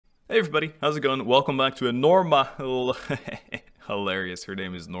Hey everybody, how's it going? Welcome back to a normal, hilarious, her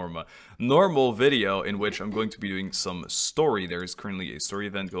name is Norma, normal video in which I'm going to be doing some story. There is currently a story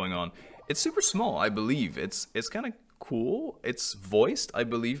event going on. It's super small, I believe. It's kind of cool. It's voiced, I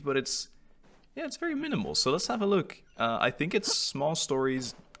believe, but it's very minimal. So let's have a look. I think it's small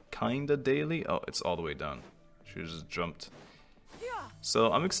stories, kinda daily. Oh, it's all the way down. She just jumped.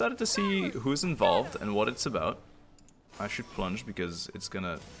 So I'm excited to see who's involved and what it's about. I should plunge because it's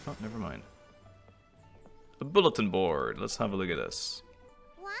gonna... Oh, never mind. A bulletin board. Let's have a look at this.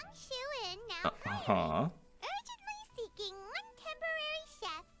 Uh-huh. Urgently seeking one temporary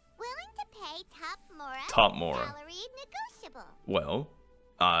chef willing to pay Top Mora. Salary negotiable. Well,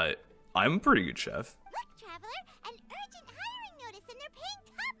 I'm a pretty good chef. Look, traveler, an urgent hiring notice and they're paying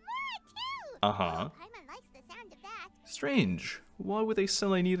Top Mora too. Uh-huh. Paimon likes the sound of that. Strange. Why would they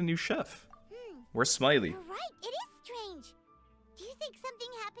suddenly need a new chef? Where's Smiley? You're right, it is strange. Do you think something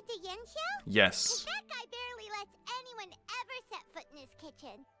happened to Yanxiao? Yes. 'Cause that guy barely lets anyone ever set foot in his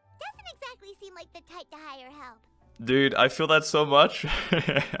kitchen. Doesn't exactly seem like the type to hire help. Dude, I feel that so much.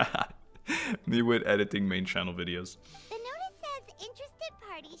 Me with editing main channel videos. The notice says interested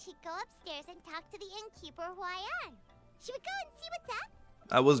parties should go upstairs and talk to the innkeeper Huayan. Should we go and see what's up?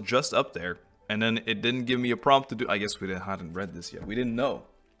 I was just up there, and then it didn't give me a prompt to do... I guess we hadn't read this yet. We didn't know.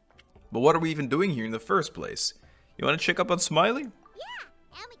 But what are we even doing here in the first place? You want to check up on Smiley? Yeah,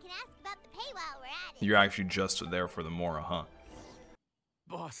 and we can ask about the pay while we're at it. You're actually just there for the Mora, huh?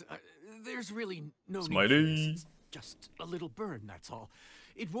 Boss, there's really no Smiley. need for this. It's just a little burn, that's all.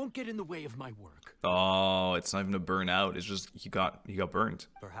 It won't get in the way of my work. Oh, it's not even a burnout. It's just he got burned.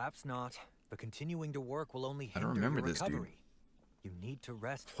 Perhaps not, but continuing to work will only I hinder don't remember your this, dude. recovery. You need to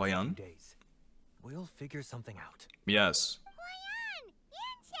rest for a few Huayan? days. We'll figure something out. Yes. Huayan!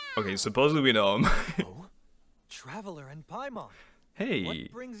 Yanxiao! Okay, supposedly we know him. Oh, Traveler and Paimon. Hey.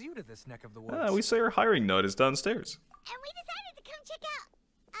 What brings you to this neck of the woods? We saw your hiring notice downstairs. And we decided to come check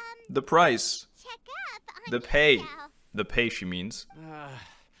out, The price. check up on The pay. Yanxiao. The pay, she means.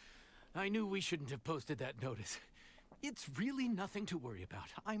 I knew we shouldn't have posted that notice. It's really nothing to worry about.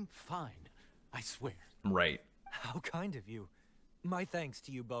 I'm fine. I swear. Right. How kind of you. My thanks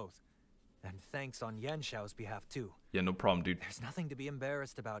to you both. And thanks on Yanxiao's behalf too. Yeah, no problem, dude. There's nothing to be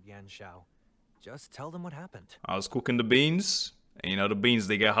embarrassed about, Yanxiao. Just tell them what happened. I was cooking the beans. And you know, the beans,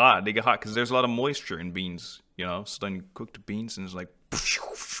 they get hot. They get hot because there's a lot of moisture in beans. You know, so then you cook the beans and it's like...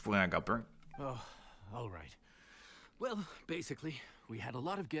 when I got burnt. Oh, all right. Well, basically, we had a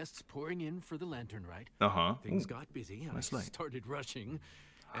lot of guests pouring in for the lantern rite. Uh-huh. Things got busy. nice I light. started rushing.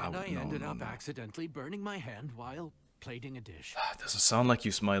 And I ended up accidentally burning my hand while plating a dish. Doesn't sound like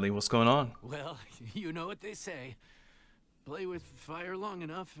you, Smiley. What's going on? Well, you know what they say. Play with fire long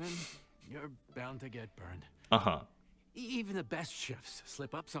enough and you're bound to get burned. Uh-huh. Even the best chefs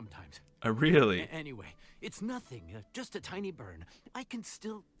slip up sometimes. Really? Anyway, it's nothing. Just a tiny burn. I can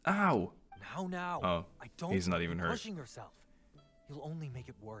still... Ow. Now. Oh, I don't he's not want even you hurt. pushing yourself. You'll only make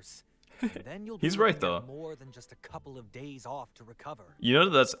it worse. And then you'll He's be right, looking at though. more than just a couple of days off to recover. You know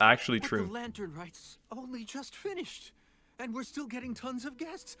that's actually But true. the lantern rite's only just finished. And we're still getting tons of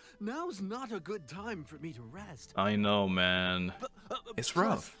guests. Now's not a good time for me to rest. I know, man. It's Plus,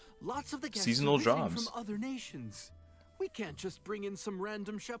 rough. Lots of the guests Seasonal are visiting jobs. from other nations. We can't just bring in some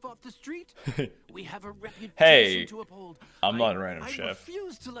random chef off the street. We have a reputation Hey, to uphold. I'm not a random I chef.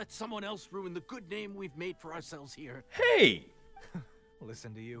 refuse to let someone else ruin the good name we've made for ourselves here. Hey!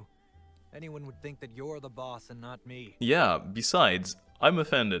 Listen to you. Anyone would think that you're the boss and not me. Yeah, besides, I'm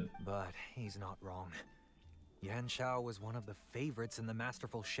offended. But he's not wrong. Yanxiao was one of the favorites in the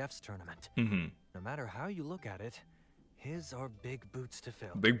Masterful Chefs tournament. Mm-hmm. No matter how you look at it, his are big boots to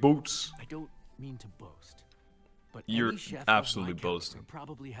fill. Big boots. I don't mean to boast, but You're any chef absolutely of my caliber boasting.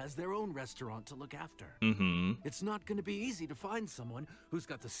 probably has their own restaurant to look after. Mm-hmm. It's not going to be easy to find someone who's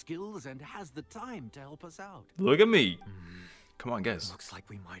got the skills and has the time to help us out. Look at me. Come on, guys. Looks like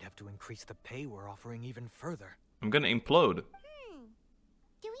we might have to increase the pay we're offering even further. I'm gonna implode.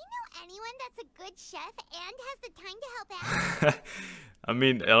 Do we know anyone that's a good chef and has the time to help out? I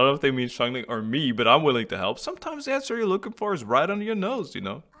mean, I don't know if they mean Shangling or me, but I'm willing to help. Sometimes the answer you're looking for is right under your nose, you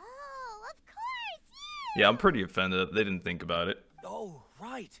know? Oh, of course, yeah. Yeah, I'm pretty offended that they didn't think about it. Oh,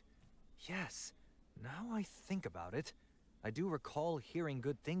 right. Yes. Now I think about it, I do recall hearing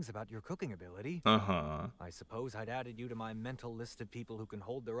good things about your cooking ability. Uh-huh. I suppose I'd added you to my mental list of people who can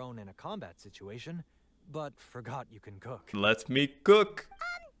hold their own in a combat situation, but forgot you can cook. Let me cook.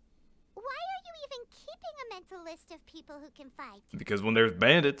 Why are you even keeping a mental list of people who can fight? Because when there's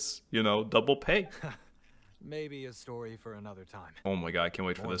bandits, you know, double pay. Maybe a story for another time. Oh my god, I can't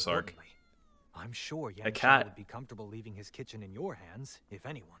wait for More this arc. importantly, I'm sure A Yan cat. Xiao would be comfortable leaving his kitchen in your hands, if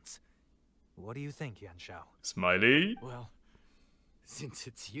anyone's. What do you think, Yan Xiao? Smiley? Well, since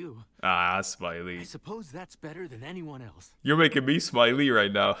it's you, Ah, I Smiley. suppose that's better than anyone else. You're making me smiley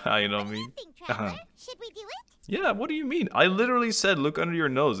right now. You know what I What do you mean? think, Traveler? Should we do it? Yeah, what do you mean? I literally said, look under your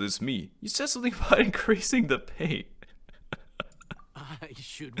nose, it's me. You said something about increasing the pay. I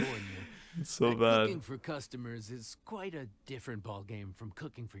should warn you. It's so that bad. Cooking for customers is quite a different ballgame from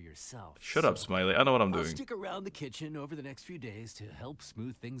cooking for yourself. Shut up, Smiley. I know what I'm I'll doing. stick around the kitchen over the next few days to help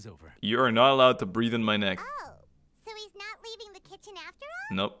smooth things over. You are not allowed to breathe in my neck. Oh, so he's not leaving the kitchen after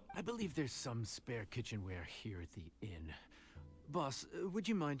all? Nope. I believe there's some spare kitchenware here at the inn. Boss, would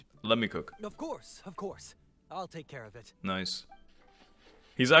you mind? Let me cook. Of course, of course. I'll take care of it. Nice.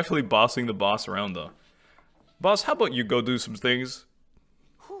 He's actually bossing the boss around, though. Boss, how about you go do some things?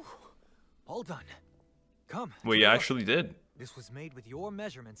 Whew. All done. Come. Well, take you a look. actually did. This was made with your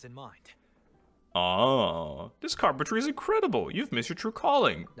measurements in mind. Oh, this carpentry is incredible. You've missed your true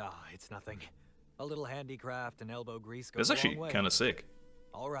calling. Ah, it's nothing. A little handicraft and elbow grease That's goes a actually long way. kind of sick.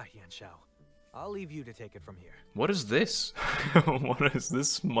 All right, Yan Xiao. I'll leave you to take it from here. What is this? What is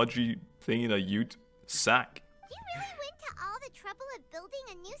this smudgy thing in a ute sack? You really went to all the trouble of building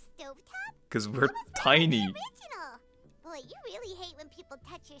a new stovetop? Because we're What was wrong with the tiny. original? Boy, you really hate when people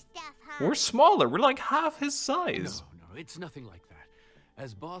touch your stuff, huh? We're smaller. We're like half his size. No, it's nothing like that.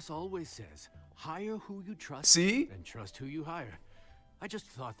 As boss always says, hire who you trust See? and trust who you hire. I just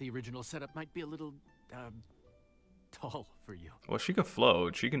thought the original setup might be a little, tall for you. Well, she can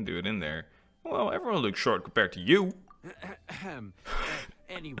float. She can do it in there. Well, everyone looks short compared to you.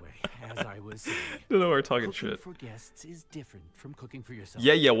 Anyway, as I was saying, No, we're talking cooking shit. for guests is different from cooking for yourself.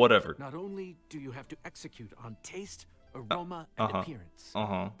 Yeah, whatever. Not only do you have to execute on taste, aroma, and appearance,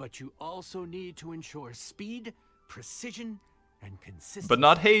 but you also need to ensure speed, precision, and consistency. But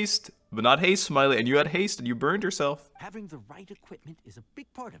not haste. But not haste, Smiley. And you had haste and you burned yourself. Having the right equipment is a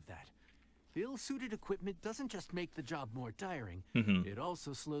big part of that. Ill-suited equipment doesn't just make the job more tiring, it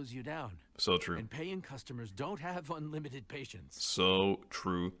also slows you down. So true. And paying customers don't have unlimited patience. So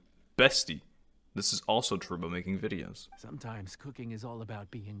true. Bestie. This is also true about making videos. Sometimes cooking is all about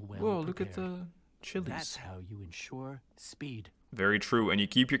being well Whoa, look at prepared. the chilies. That's how you ensure speed. Very true. And you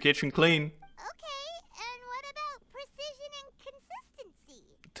keep your kitchen clean. Okay, and what about precision and consistency?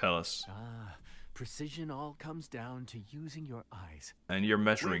 Tell us. Precision all comes down to using your eyes. And your Where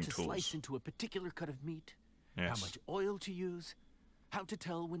measuring to slice tools. into a particular cut of meat, Yes. how much oil to use, how to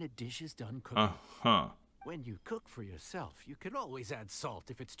tell when a dish is done cooking. Uh-huh. When you cook for yourself, you can always add salt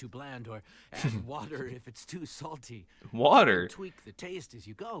if it's too bland or add water if it's too salty. Water? Tweak the taste as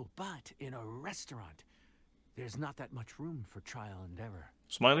you go, but in a restaurant, there's not that much room for trial and error.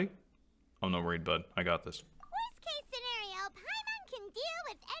 Smiley? I'm not worried, bud. I got this. Worst case scenario, Paimon can deal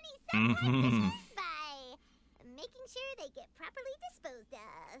with any setback dishes by making sure they get properly disposed of.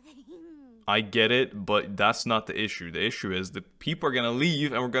 I get it, but that's not the issue. The issue is the people are gonna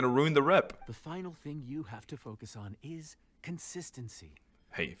leave and we're gonna ruin the rep. The final thing you have to focus on is consistency.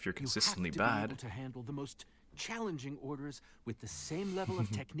 Hey, if you're consistently you have to be able bad, to handle the most challenging orders with the same level of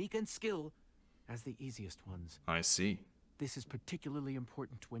technique and skill as the easiest ones. I see. This is particularly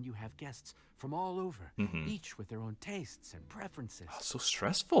important when you have guests from all over, each with their own tastes and preferences. So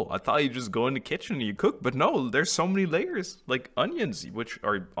stressful. I thought you just go in the kitchen and you cook, but no, there's so many layers, like onions, which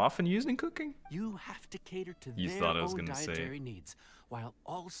are often used in cooking. You have to cater to You their thought I was own gonna say- dietary needs, while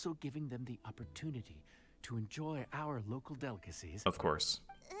also giving them the opportunity to enjoy our local delicacies. Of course.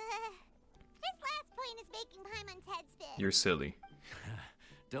 This last point is making Paimon's head spin. You're silly.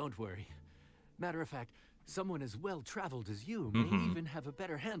 Don't worry. Matter of fact, someone as well-traveled as you may even have a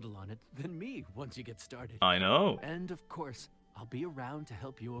better handle on it than me once you get started. I know. And of course, I'll be around to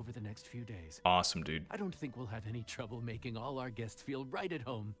help you over the next few days. Awesome, dude. I don't think we'll have any trouble making all our guests feel right at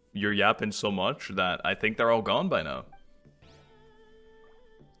home. You're yapping so much that I think they're all gone by now.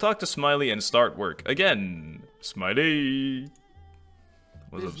 Talk to Smiley and start work. Again. Smiley.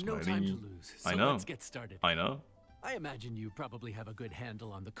 What's There's up, no Smiley? time to lose, so I know. let's get started. I know. I imagine you probably have a good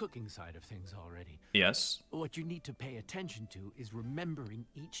handle on the cooking side of things already. Yes. What you need to pay attention to is remembering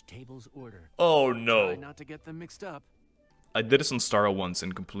each table's order. Oh, Try no. not to get them mixed up. I did this on Starro once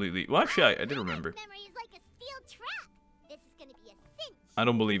and completely... Well, actually, I did remember. Memory is like a steel trap. This is gonna be a cinch. I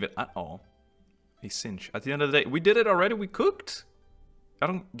don't believe it at all. A cinch. At the end of the day, we did it already. We cooked. I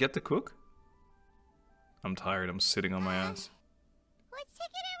don't get to cook. I'm tired. I'm sitting on my ass. Which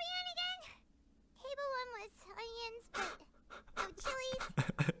ticket are we on again? Table 1 was onions, but no chilies.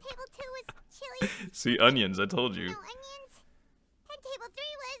 Table 2 was chilies, See, onions. I told you. no onions. And table 3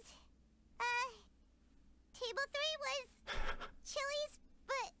 was, table 3 was chilies,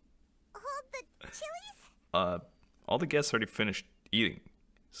 but hold the the guests already finished eating.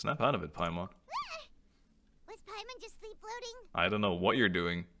 Snap out of it, Paimon. Was Paimon just sleep floating? I don't know what you're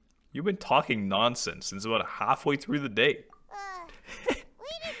doing. You've been talking nonsense since about halfway through the day. We didn't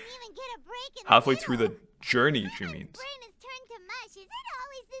even get a break in Halfway the through the journey, she means. brain is turned to mush. Is it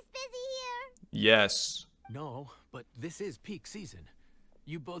always this busy here? Yes. No, but this is peak season.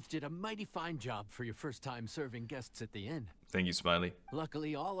 You both did a mighty fine job for your first time serving guests at the inn. Thank you, Smiley.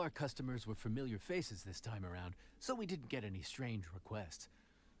 Luckily, all our customers were familiar faces this time around, so we didn't get any strange requests.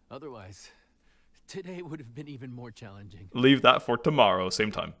 Otherwise, today would have been even more challenging. Leave that for tomorrow,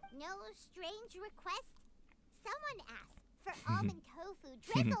 same time. No strange request? Someone asked for almond tofu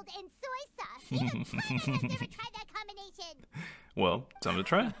drizzled in soy sauce. Even Smiley has never tried that combination. Well, time to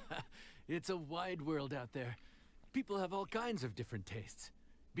try. It's a wide world out there. People have all kinds of different tastes.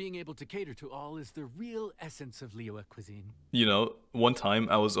 Being able to cater to all is the real essence of liyue cuisine. You know, one time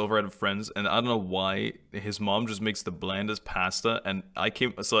I was over at a friend's, and I don't know why his mom just makes the blandest pasta, and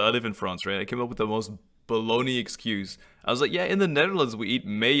so I live in France, right? I came up with the most baloney excuse. I was like, yeah, in the Netherlands we eat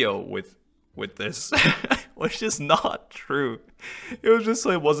mayo with this, which is not true. It was just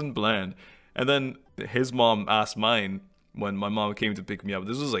so it wasn't bland. And then his mom asked mine when my mom came to pick me up.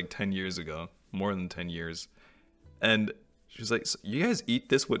 This was like 10 years ago, more than 10 years. And she was like, so you guys eat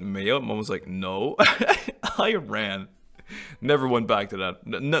this with mayo? Mom was like, no. I ran. Never went back to that.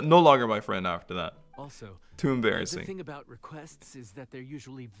 No longer my friend after that. Also, too embarrassing. The thing about requests is that they're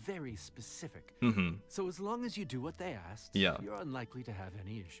usually very specific. Mm-hmm. So as long as you do what they asked, yeah, you're unlikely to have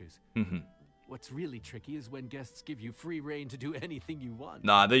any issues. Mm-hmm. What's really tricky is when guests give you free reign to do anything you want.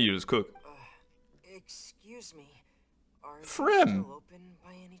 Nah, they just cook. Excuse me. Are Frem. they still open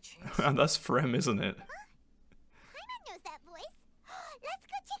by any chance? That's Frem, isn't it? Paimon knows that voice. Let's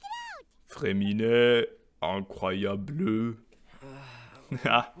go check it out. Fréminet, incroyable.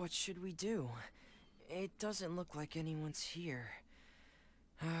 What should we do? It doesn't look like anyone's here.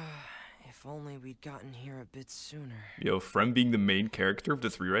 If only we'd gotten here a bit sooner. Yo, Frem being the main character of the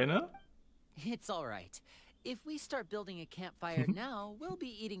three right now? It's all right. If we start building a campfire now, we'll be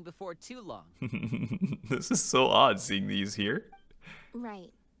eating before too long. This is so odd seeing these here.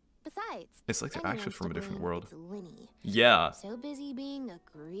 Right. Besides, it's like they're actually from a different world. Linny. Yeah. So busy being a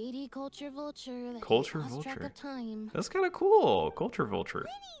greedy culture vulture that Culture he lost vulture. track of time. That's kind of cool. Culture vulture.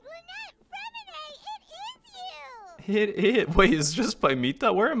 Linny, Lynette, Fremine, it is you! Wait, it's just by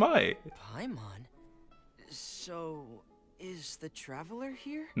Mita? Where am I? Paimon? So, is the traveler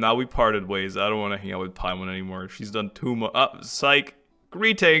here? Now we parted ways. I don't want to hang out with Paimon anymore. She's done too much. Psych.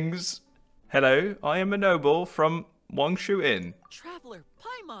 Greetings. Hello, I am a noble from Wangshu Inn. Traveler,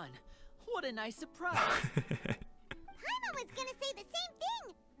 Paimon! What a nice surprise! Paimon was gonna say the same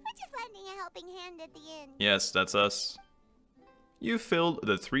thing. We're just lending a helping hand at the end. Yes, that's us. You filled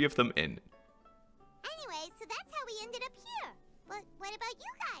the three of them in. Anyway, so that's how we ended up here. But what about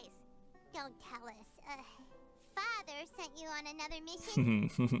you guys? Don't tell us. Father sent you on another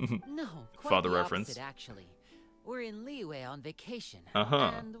mission? No, quite Father the reference. opposite, actually. We're in Liyue on vacation.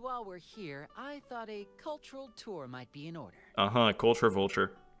 Uh-huh. And while we're here, I thought a cultural tour might be in order. Uh-huh, culture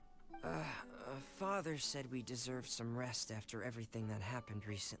vulture. Father said we deserve some rest after everything that happened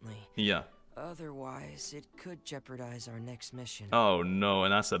recently. Yeah. Otherwise, it could jeopardize our next mission. Oh no,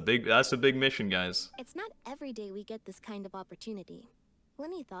 and that's a big mission, guys. It's not every day we get this kind of opportunity.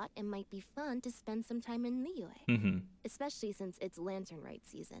 Lenny thought it might be fun to spend some time in Liyue, especially since it's lantern rite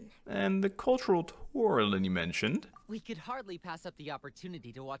season. And the cultural tour Lenny mentioned. We could hardly pass up the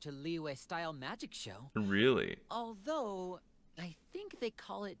opportunity to watch a Liyue-style magic show. Really? Although, I think they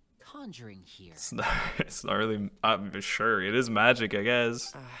call it conjuring here. It's not really. Sure, it is magic, I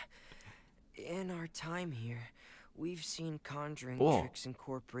guess. In our time here, we've seen conjuring tricks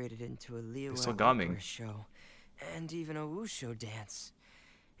incorporated into a Liyue opera show, and even a wushu dance.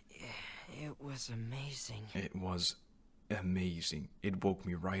 It was amazing. It was amazing. It woke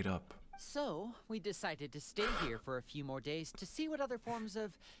me right up. So, we decided to stay here for a few more days to see what other forms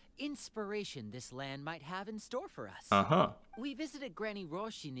of inspiration this land might have in store for us. Uh-huh. We visited Granny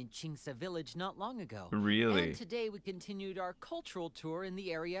Roshin in Chingsa village not long ago. Really? And today we continued our cultural tour in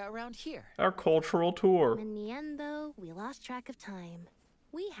the area around here. Our cultural tour. In the end, though, we lost track of time.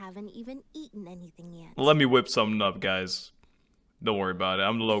 We haven't even eaten anything yet. Let me whip something up, guys. Don't worry about it.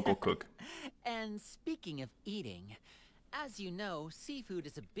 I'm the local cook. And speaking of eating, as you know, seafood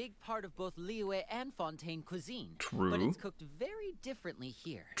is a big part of both Liyue and Fontaine cuisine. True. But it's cooked very differently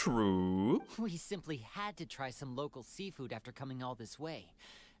here. True. We simply had to try some local seafood after coming all this way.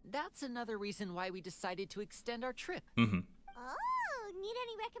 That's another reason why we decided to extend our trip. Oh, need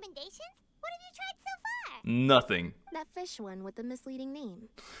any recommendations? What have you tried so far? Nothing. That fish one with the misleading name.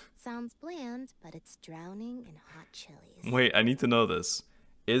 Sounds bland, but it's drowning in hot chilies. Wait, I need to know this.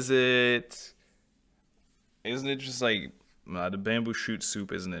 Isn't it just like the bamboo shoot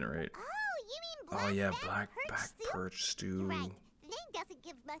soup, isn't it, right? Oh, you mean oh yeah, blackback perch stew. Right. The name doesn't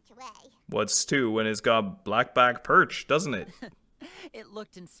give much away. What's stew when it's got blackback perch, doesn't it? It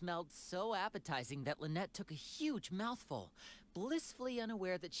looked and smelled so appetizing that Lynette took a huge mouthful, blissfully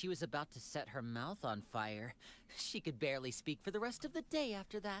unaware that she was about to set her mouth on fire. She could barely speak for the rest of the day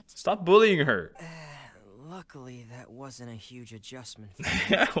after that. Stop bullying her. Luckily, that wasn't a huge adjustment.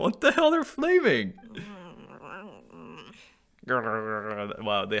 Yeah, what the hell? They're flaming.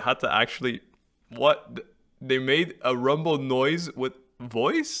 Wow, they had to actually... What? They made a rumble noise with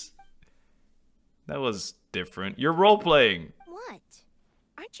voice? That was different. You're role-playing. What?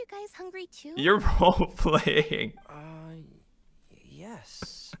 Aren't you guys hungry too? You're role-playing.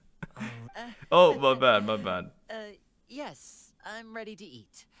 Yes. Oh, my bad. Yes, I'm ready to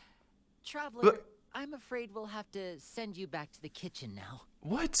eat. Traveler, I'm afraid we'll have to send you back to the kitchen now.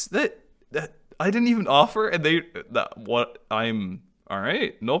 What? That I didn't even offer, and all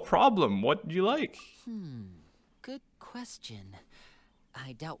right, no problem. What do you like? Good question.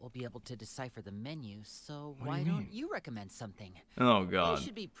 I doubt we'll be able to decipher the menu, so why don't you recommend something? Oh, God. You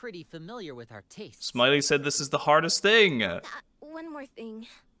should be pretty familiar with our tastes. Smiley said this is the hardest thing. One more thing.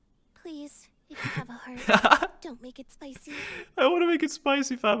 Please, if you have a heart, don't make it spicy. I want to make it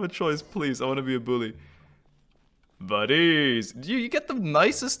spicy if I have a choice, please. I want to be a bully. Buddies, you get the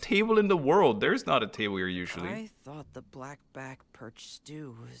nicest table in the world. There's not a table here usually. I thought the blackback perch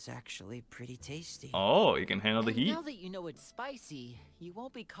stew was actually pretty tasty. Oh, you can handle the heat. Now that you know it's spicy, you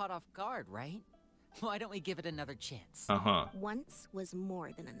won't be caught off guard, right? Why don't we give it another chance? Once was more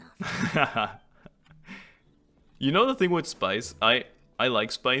than enough. You know the thing with spice? I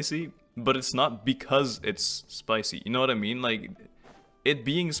like spicy, but it's not because it's spicy. You know what I mean? Like, it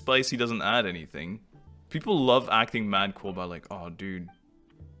being spicy doesn't add anything. People love acting mad cool by like, oh, dude,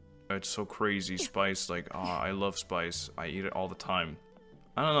 it's so crazy spice. Like, oh, I love spice. I eat it all the time.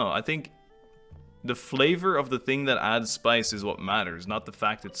 I don't know. I think the flavor of the thing that adds spice is what matters, not the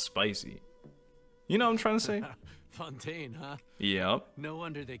fact it's spicy. You know what I'm trying to say? Fontaine, huh? Yep. No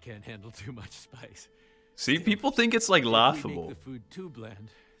wonder they can't handle too much spice. See, people think it's like laughable. If we make the food too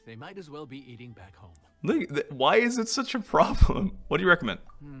bland, they might as well be eating back home. Look, why is it such a problem? What do you recommend?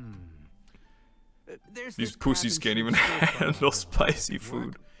 These pussies can't even handle spicy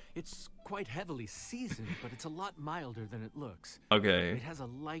food. It's quite heavily seasoned, but it's a lot milder than it looks. Okay. It has a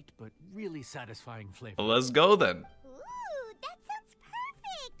light but really satisfying flavor. Well, let's go then. Ooh, that sounds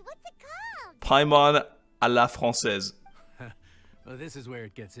perfect. What's it called? Paimon à la française. Well, this is where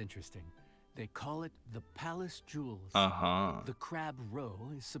it gets interesting. They call it the Palace Jewels. The crab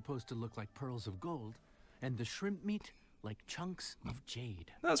roe is supposed to look like pearls of gold, and the shrimp meat like chunks of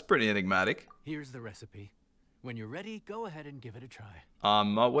jade. That's pretty enigmatic. Here's the recipe. When you're ready, go ahead and give it a try. On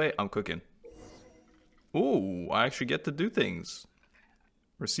my way, I'm cooking. Ooh, I actually get to do things.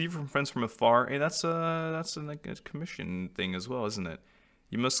 Receive from friends from afar. Hey, that's like a commission thing as well, isn't it?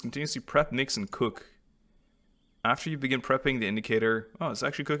 You must continuously prep, mix, and cook. After you begin prepping, the indicator... Oh, it's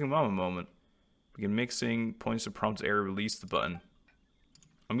actually cooking mama moment. Begin mixing, points to prompt error, release the button.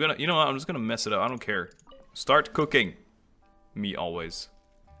 I'm gonna... You know what? I'm just gonna mess it up. I don't care. Start cooking. Me always.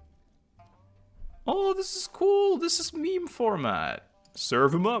 Oh, this is cool. This is meme format.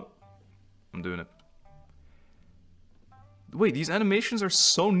 Serve him up. I'm doing it. Wait, these animations are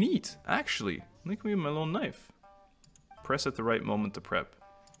so neat, actually. Look at me with my little knife. Press at the right moment to prep.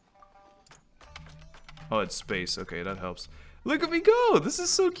 Oh, it's space. Okay, that helps. Look at me go! This is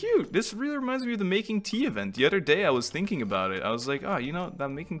so cute. This really reminds me of the Making Tea event. The other day I was thinking about it. I was like, oh, you know, that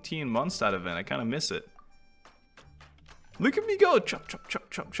Making Tea in Mondstadt event, I kind of miss it. Look at me go! Chop, chop, chop,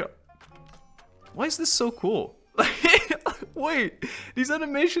 chop, chop. Why is this so cool? Wait, these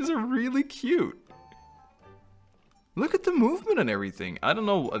animations are really cute. Look at the movement and everything. I don't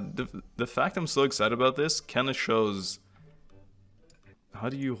know, the fact I'm so excited about this kind of shows... How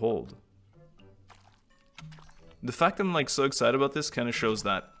do you hold? The fact I'm like so excited about this kind of shows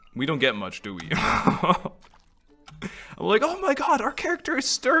that we don't get much, do we? I'm like, oh my god, our character is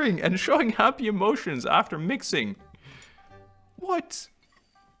stirring and showing happy emotions after mixing. What?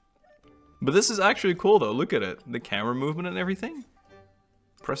 But this is actually cool though, look at it. The camera movement and everything.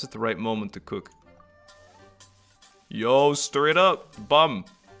 Press at the right moment to cook. Yo, stir it up, bum.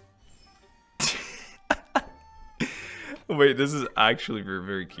 Wait, this is actually very,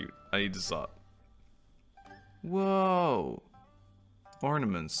 very cute. I need to stop. Whoa.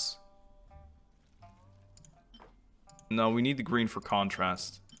 Ornaments. No, we need the green for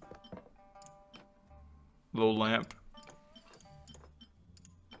contrast. Little lamp.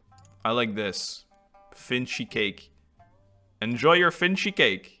 I like this. Finchy cake. Enjoy your Finchy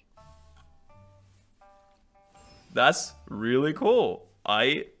cake. That's really cool.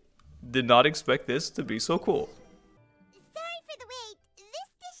 I did not expect this to be so cool. Sorry for the wait. This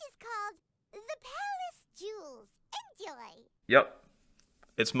dish is called the Palace Jewels. Enjoy. Yep.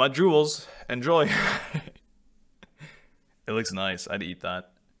 It's my jewels. Enjoy. It looks nice. I'd eat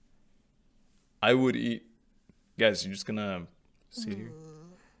that. I would eat. Guys, you're just gonna sit here.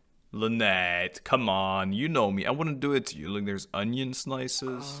 Lynette, come on. You know me. I wouldn't do it to you. Look, there's onion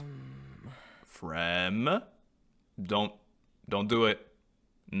slices. Frem. Don't do it.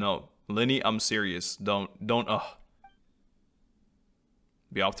 No. Linny, I'm serious. Don't,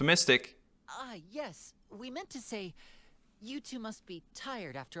 Be optimistic. Yes. We meant to say, you two must be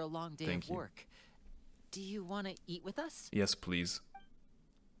tired after a long day of work. Do you want to eat with us? Yes, please.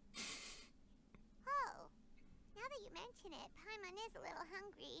 Oh, now that you mention it, Paimon is a little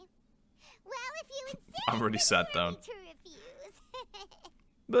hungry. Well, if you insist, I'm already sat down. To refuse.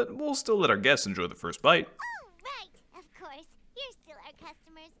 But we'll still let our guests enjoy the first bite. Oh, right. Of course. You're still our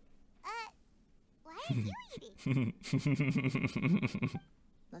customers. Why aren't you eating?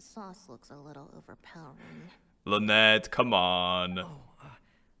 The sauce looks a little overpowering. Lynette, come on.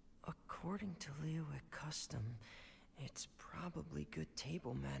 According to liyue custom, it's probably good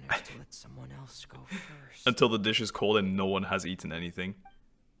table manners to let someone else go first. Until the dish is cold and no one has eaten anything.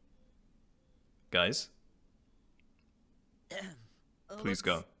 Guys? Please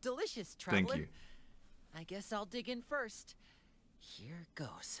go. Delicious, traveler. Thank you. I guess I'll dig in first. Here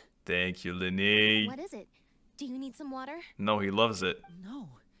goes. Thank you, Linny. What is it? Do you need some water? No, he loves it. No.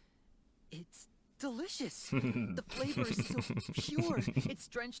 It's delicious. The flavor is so pure. It's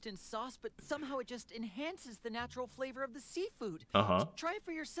drenched in sauce, but somehow it just enhances the natural flavor of the seafood. Try it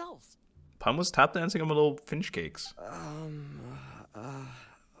for yourselves. Pam was tap dancing on my little finch cakes.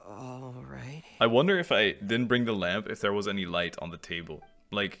 Alright. I wonder if I didn't bring the lamp, if there was any light on the table.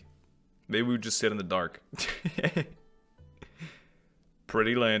 Like, maybe we would just sit in the dark.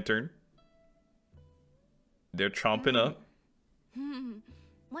 Pretty lantern. They're chomping up.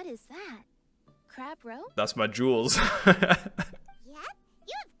 What is that? Crab roe? That's my jewels. Yep, you have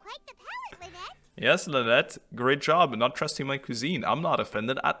quite the palate, Lynette. Yes, Lynette. Great job not trusting my cuisine. I'm not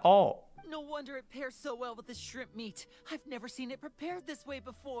offended at all. No wonder it pairs so well with the shrimp meat. I've never seen it prepared this way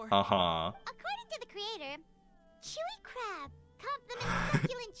before. Uh-huh. According to the creator, chewy crab complements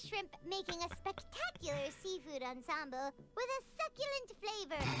succulent shrimp, making a spectacular seafood ensemble with a succulent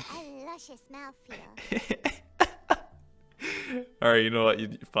flavor and luscious mouthfeel. Alright, you know what?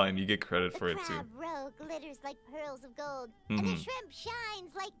 Fine, you get credit for it too. The crab roe glitters like pearls of gold, and the shrimp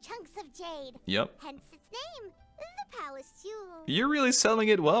shines like chunks of jade. Yep. Hence its name, the Palace Jewels. You're really selling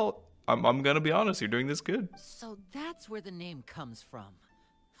it well. I'm gonna be honest, you're doing this good. So that's where the name comes from.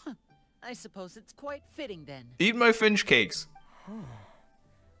 Huh. I suppose it's quite fitting then. Eat my finch cakes.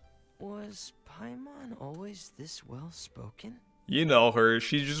 Was Paimon always this well-spoken? You know her.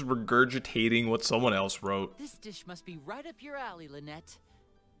 She's just regurgitating what someone else wrote. This dish must be right up your alley, Lynette.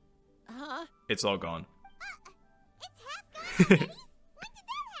 Huh? It's all gone. It's half gone already? When did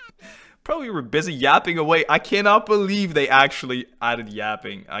that happen? Probably were busy yapping away. I cannot believe they actually added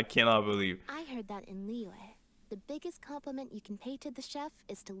yapping. I cannot believe. I heard that in liyue. The biggest compliment you can pay to the chef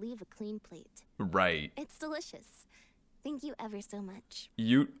is to leave a clean plate. Right. It's delicious. Thank you ever so much.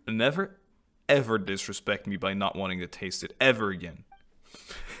 You never, ever disrespect me by not wanting to taste it ever again.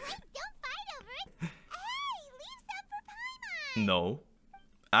 Wait, don't fight over it. Hey, leave some for Paimon. No.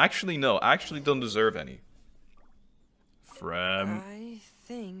 Actually, no. Actually don't deserve any. Frem. I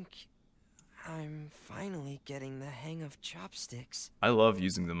think I'm finally getting the hang of chopsticks. I love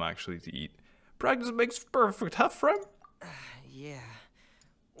using them actually to eat. Practice makes perfect, huh, Frem? Yeah.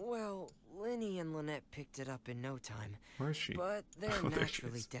 Well, Linny and Lynette picked it up in no time. Where is she? But they're Oh, there she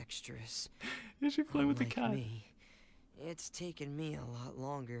naturally is. dexterous. Is she playing with the Unlike cat? me, it's taken me a lot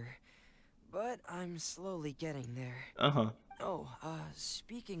longer. But I'm slowly getting there. Uh-huh. Oh,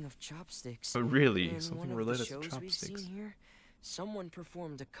 speaking of chopsticks. Oh, really? In Something one of related the to shows we've chopsticks. seen here, someone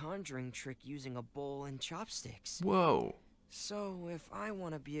performed a conjuring trick using a bowl and chopsticks. Whoa. So, if I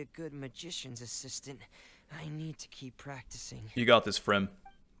want to be a good magician's assistant, I need to keep practicing. You got this, Frem.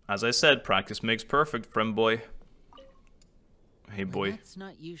 As I said, practice makes perfect, Frem boy. Hey, boy. Lynette's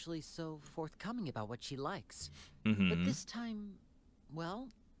not usually so forthcoming about what she likes. Mm-hmm. But this time, well,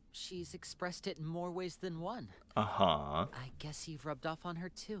 she's expressed it in more ways than one. Uh-huh. I guess you've rubbed off on her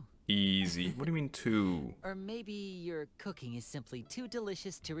too. Easy. What do you mean 2? Or maybe your cooking is simply too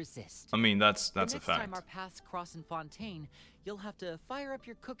delicious to resist. I mean, that's a fact. The next time our paths cross in Fontaine, you'll have to fire up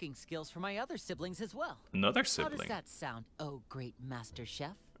your cooking skills for my other siblings as well. Another sibling? How does that sound, oh great master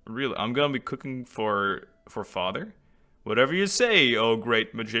chef? Really? I'm gonna be cooking for father? Whatever you say, oh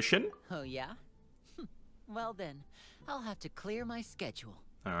great magician. Oh yeah? Well then, I'll have to clear my schedule.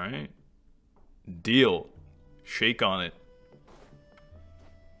 Alright. Deal. Shake on it.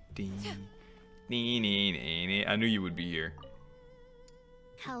 I knew you would be here.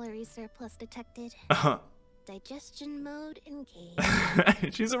 Calorie surplus detected. Digestion mode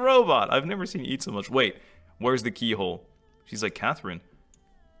engaged. She's a robot. I've never seen you eat so much. Wait, where's the keyhole? She's like Catherine.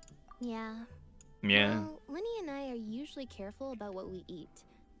 Yeah. Yeah. Well, Lenny and I are usually careful about what we eat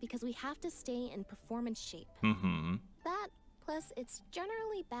because we have to stay in performance shape. Mm-hmm. That, plus it's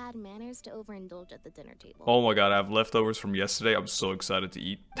generally bad manners to overindulge at the dinner table. Oh my god, I have leftovers from yesterday. I'm so excited to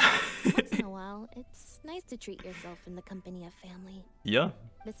eat. Once in a while, it's nice to treat yourself in the company of family. Yeah.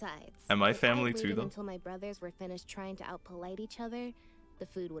 Besides, and my if family I'd too, waited though. Until my brothers were finished trying to out-polite each other, the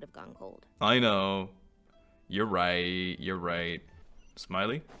food would have gone cold. I know. You're right. You're right.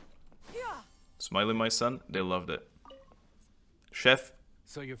 Smiley? Yeah. Smiley, my son, they loved it. Chef?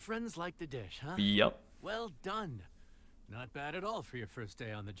 So your friends like the dish, huh? Yep. Well done. Not bad at all for your first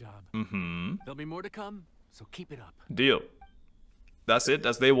day on the job. Mm-hmm. There'll be more to come, so keep it up. Deal. That's it?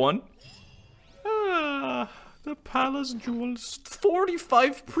 That's day 1? Ah, the palace jewels.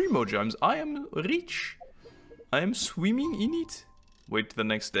 45 primo gems. I am rich. I am swimming in it. Wait till the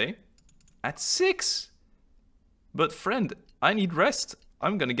next day. At 6. But friend, I need rest.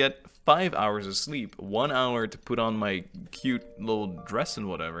 I'm gonna get 5 hours of sleep. 1 hour to put on my cute little dress and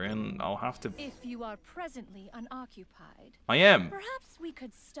whatever, and I'll have to... If you are presently unoccupied, I am. perhaps we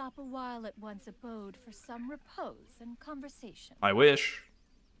could stop a while at one's abode for some repose and conversation. I wish.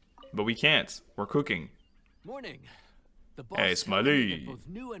 But we can't. We're cooking. Morning. The boss Hey, telling me Smiley. that both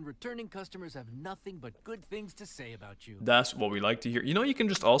new and returning customers have nothing but good things to say about you. That's what we like to hear. You know, you can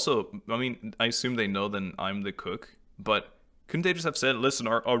just also... I mean, I assume they know then I'm the cook, but... Couldn't they just have said, listen,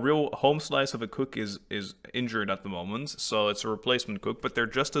 our real home slice of a cook is injured at the moment, so it's a replacement cook, but they're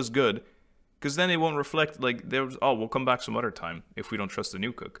just as good, because then it won't reflect, like, there's, oh, we'll come back some other time if we don't trust the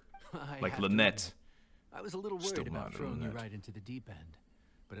new cook. Like Lynette. I was a little worried about throwing you right into the deep end,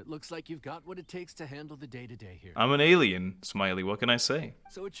 but it looks like you've got what it takes to handle the day-to-day here. I'm an alien, Smiley, what can I say?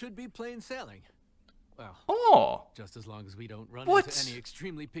 So it should be plain sailing. Well, oh, just as long as we don't run into any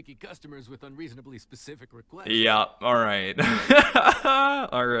extremely picky customers with unreasonably specific requests. Yeah, all right.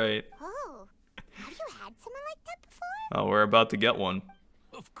 All right. Oh, have you had someone like that before? Oh, we're about to get one.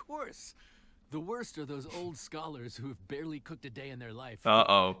 Of course. The worst are those old scholars who have barely cooked a day in their life.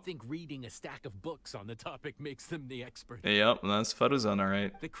 Uh-oh. Think reading a stack of books on the topic makes them the expert. Yep, that's Faruzan, all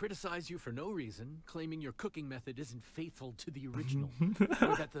right. They criticize you for no reason, claiming your cooking method isn't faithful to the original,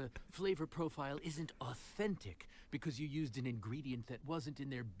 or that the flavor profile isn't authentic because you used an ingredient that wasn't in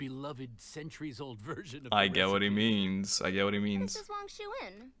their beloved centuries-old version of I get what he means. I get what he means. This is Wang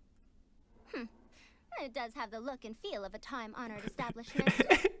Shuin. It does have the look and feel of a time-honored establishment.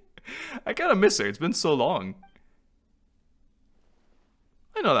 I kind of miss her. It's been so long.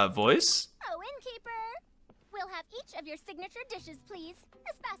 I know that voice. Oh, innkeeper! We'll have each of your signature dishes, please.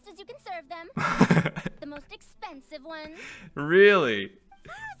 As fast as you can serve them. The most expensive ones. Really?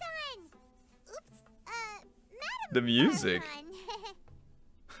 Faruzan! Oops, Madam The music.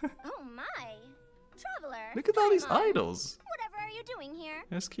 Oh my. Traveler. Look at all these idols. Whatever are you doing here?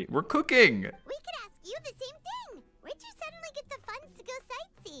 That's cute. We're cooking. We could ask you the same thing. Where'd you suddenly get the funds to go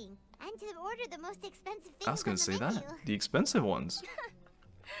sightseeing? And to order the most expensive things I was gonna say menu? that. The expensive ones.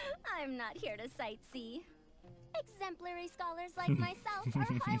 I'm not here to sightsee. Exemplary scholars like myself are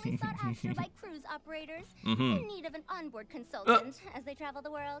highly sought after by cruise operators in need of an onboard consultant as they travel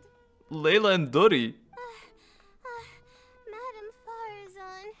the world. Layla and Dori. Madam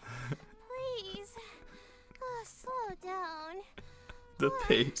Faruzan, please, slow down. The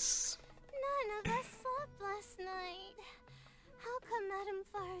pace. None of us slept last night. How come Madam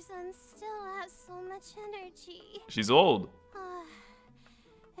Faruzan still has so much energy? She's old.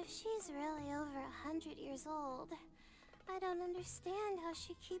 If she's really over 100 years old, I don't understand how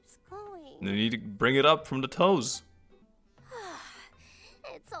she keeps going. You need to bring it up from the toes.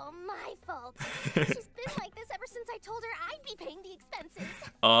 It's all my fault. She's been like this ever since I told her I'd be paying the expenses.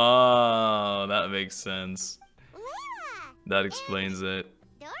 Oh, that makes sense. Layla! That explains it.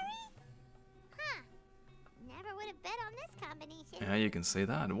 Dory? Huh. Never would have bet on this combination. Yeah, you can say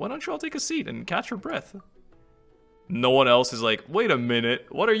that. Why don't you all take a seat and catch your breath? No one else is like, wait a minute,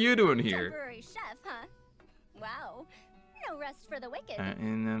 what are you doing here? Temporary chef, huh? Wow. No trust for the wicked.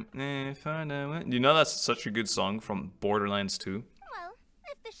 You know that's such a good song from Borderlands 2? Well,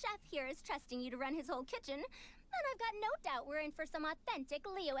 if the chef here is trusting you to run his whole kitchen, then I've got no doubt we're in for some authentic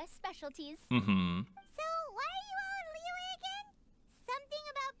liyue specialties. Mm-hmm. So, why are you all in liyue again? Something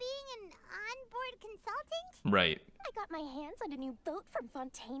about being an onboard consultant? Right. I got my hands on a new boat from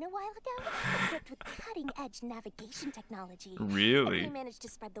Fontaine a while ago, equipped with cutting-edge navigation technology. Really? If we managed to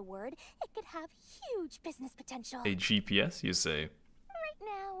spread the word, it could have huge business potential. A GPS, you say? Right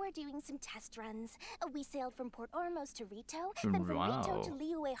now, we're doing some test runs. We sailed from Port Ormos to Rito, then from Rito to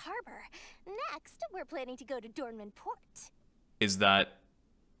Liyue Harbor. Next, we're planning to go to Dornman Port. Is that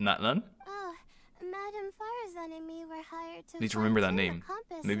Natlan? Oh, Madame Farazan and me were hired to Need to remember that name.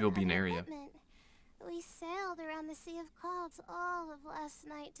 Maybe it'll be an area. We sailed around the Sea of Clouds all of last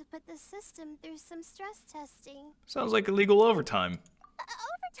night to put the system through some stress testing. Sounds like illegal overtime.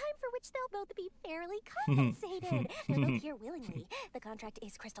 Overtime for which they'll both be fairly compensated. They're both here willingly. The contract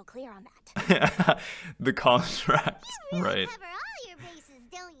is crystal clear on that. The contract, you really right. cover all your bases,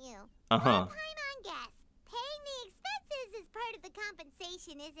 don't you? Uh-huh. Paimon guess. Paying the expenses is part of the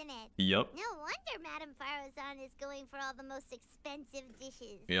compensation, isn't it? Yep. No wonder Madame Farazan is going for all the most expensive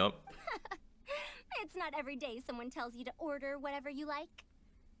dishes. Yep. It's not every day someone tells you to order whatever you like.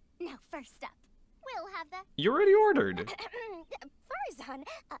 Now, first up, we'll have the... You already ordered. Farazan,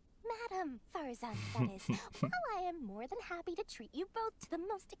 Madame Farazan, that is. While I am more than happy to treat you both to the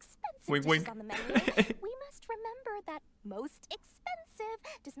most expensive dishes on the menu, we must remember that most expensive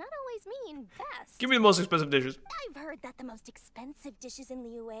does not always mean best. Give me the most expensive dishes. I've heard that the most expensive dishes in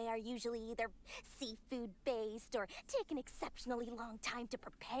liyue are usually either seafood-based or take an exceptionally long time to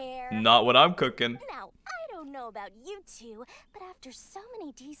prepare. Not what I'm cooking. Now, I don't know about you two, but after so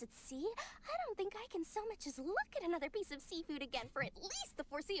many days at sea, I don't think I can so much as look at another piece of seafood again for at least the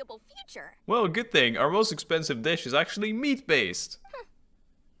foreseeable future. Well, good thing. Our most expensive dish is actually meat-based. Huh.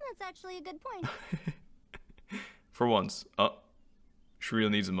 That's actually a good point. For once. Oh. She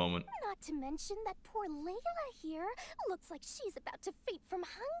really needs a moment. Not to mention that poor Layla here looks like she's about to faint from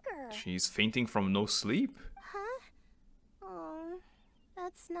hunger. She's fainting from no sleep. Huh? Oh,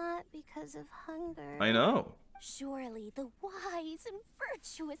 that's not because of hunger. I know. Surely the wise and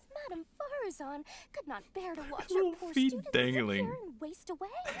virtuous Madame Farazan could not bear to watch Little her poor feet students dangling. sit here and waste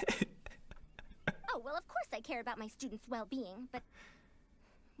away. Oh, well, of course I care about my students' well-being, but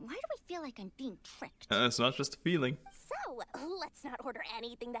why do I feel like I'm being tricked? It's not just a feeling. So, let's not order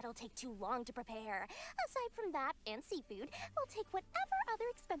anything that'll take too long to prepare. Aside from that and seafood, we'll take whatever other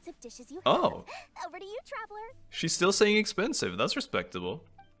expensive dishes you have. Oh. Over to you, traveler. She's still saying expensive. That's respectable.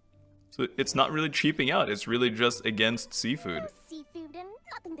 So it's not really cheaping out. It's really just against seafood. No seafood and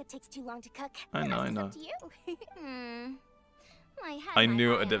nothing that takes too long to cook. I know, I know. Up to you. I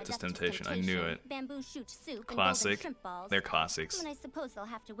knew Adeptus Temptation. I knew it. Bamboo shoot soup Classic. And shrimp balls. They're classics. And I suppose they'll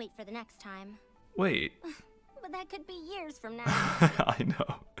have to wait for the next time. Wait. But that could be years from now. I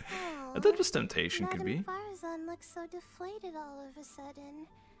know. Oh, Adeptus Temptation could be. Madame Farazan looks so deflated all of a sudden.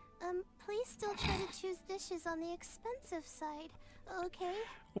 Please still try to choose dishes on the expensive side, okay?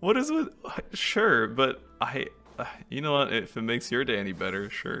 What is with... Sure, but you know what? If it makes your day any better,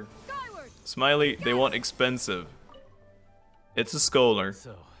 sure. Smiley, they want expensive. It's a scholar.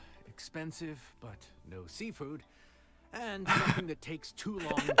 So, expensive, but no seafood, and nothing that takes too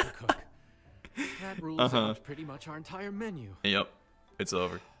long to cook. That rules out pretty much our entire menu. Yep, it's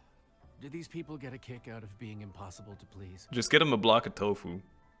over. Do these people get a kick out of being impossible to please? Just get them a block of tofu.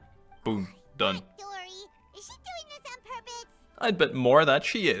 Boom, done. Dory, is she doing this on purpose? I'd bet more that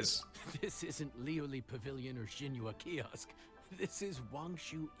she is. This isn't Liuli Pavilion or Xinhua Kiosk. This is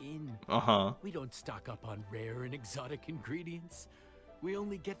Wangshu Inn. We don't stock up on rare and exotic ingredients. We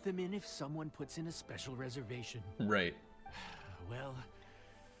only get them in if someone puts in a special reservation. Right. Well,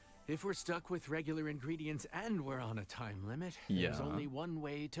 if we're stuck with regular ingredients and we're on a time limit, there's only one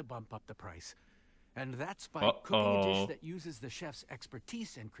way to bump up the price. And that's by cooking a dish that uses the chef's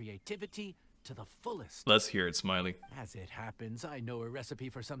expertise and creativity to the fullest. Let's hear it, Smiley. As it happens, I know a recipe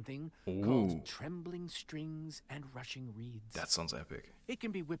for something called trembling strings and rushing reeds. That sounds epic. It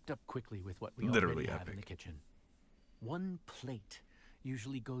can be whipped up quickly with what we Literally already have in the kitchen. One plate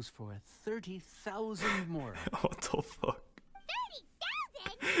usually goes for 30,000 more. What the fuck?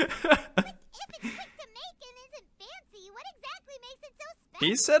 30,000? But if it's quick to make and isn't fancy, what exactly makes it so special?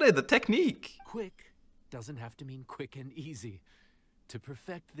 He said it, the technique. Quick doesn't have to mean quick and easy. To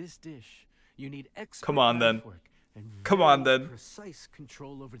perfect this dish, you need expert work and precise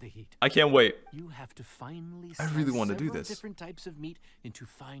control over the heat. I can't wait. You have to finely I really want to do several this. different types of meat into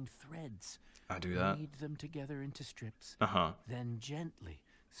fine threads. I do that. Knead them together into strips. Uh-huh. Then gently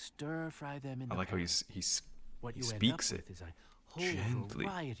stir fry them in the I like how pan. he What you speaks end it. up with is a whole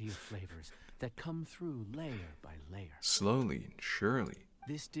variety of flavors that come through layer by layer. Slowly and surely.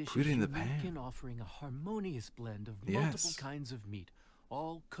 This dish Put it in the unique pan. in offering a harmonious blend of multiple kinds of meat,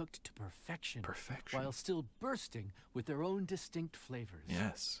 all cooked to perfection. While still bursting with their own distinct flavors.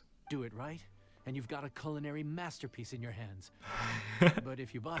 Yes. Do it right, and you've got a culinary masterpiece in your hands. But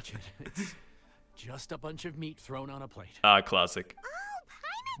if you botch it, it's just a bunch of meat thrown on a plate. Ah, classic.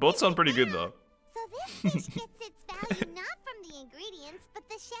 Both sound pretty good, though. So this dish gets its value not from the ingredients, but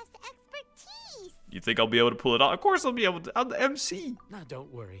the chef's expertise. You think I'll be able to pull it off? Of course I'll be able to. I'm the MC. Now,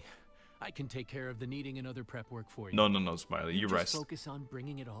 don't worry. I can take care of the kneading and other prep work for you. No, Smiley. You rest. Just focus on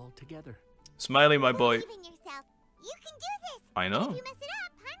bringing it all together. Smiley, my boy. Believe in yourself. You can do this. I know. If you mess it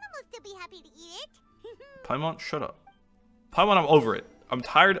up, Paimon will still be happy to eat it. Paimon, shut up. Paimon, I'm over it. I'm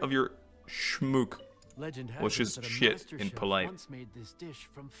tired of your schmook. Legend has which is that a shit master in chef polite. once made this dish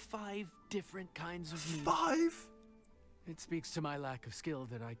from 5 different kinds of meat. 5? It speaks to my lack of skill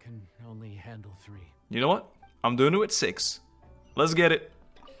that I can only handle 3. You know what? I'm doing it with 6. Let's get it.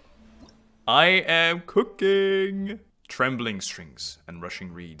 I am cooking. Trembling strings and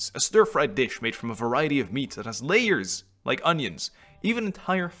rushing reeds. A stir-fried dish made from a variety of meats that has layers, like onions. Even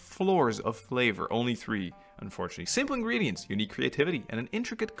entire floors of flavor. Only 3, unfortunately. Simple ingredients, unique creativity, and an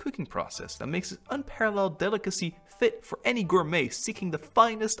intricate cooking process that makes this unparalleled delicacy fit for any gourmet seeking the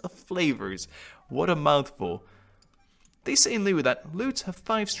finest of flavors. What a mouthful. They say in liyue that lutes have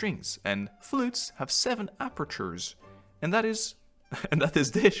 5 strings, and flutes have 7 apertures. And that this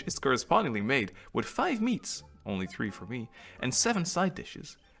dish is correspondingly made with 5 meats, only 3 for me, and 7 side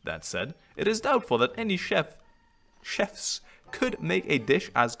dishes. That said, it is doubtful that any chefs could make a dish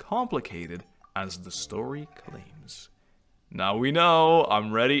as complicated as the story claims. Now we know,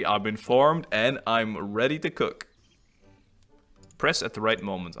 I'm ready, I've been formed, and I'm ready to cook. Press at the right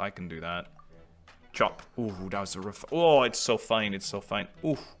moment, I can do that. Chop. Ooh, that was a rough. Oh, it's so fine, it's so fine.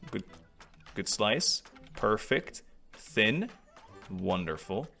 Ooh, good slice. Perfect. Thin.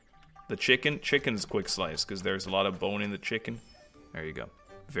 Wonderful. The chicken's quick slice, because there's a lot of bone in the chicken. There you go.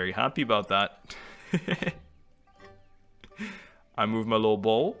 Very happy about that. I move my little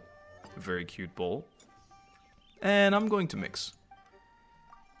bowl. Very cute bowl. And I'm going to mix.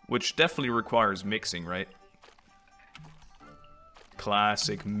 Which definitely requires mixing, right?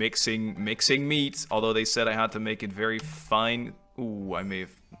 Classic mixing meats. Although they said I had to make it very fine. Ooh, I may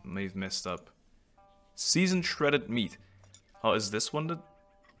have messed up. Seasoned shredded meat. Oh, is this one the...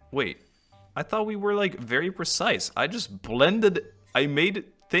 Wait. I thought we were like very precise. I just blended... I made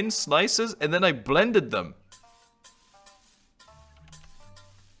thin slices and then I blended them.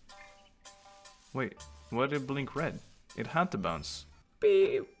 Wait, why did it blink red? It had to bounce.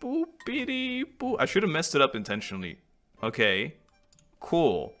 Beep, boop, beep, boop. I should have messed it up intentionally. Okay.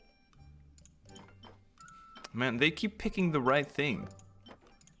 Cool. Man, they keep picking the right thing.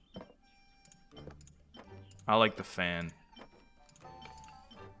 I like the fan.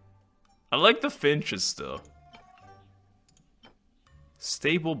 I like the finches still.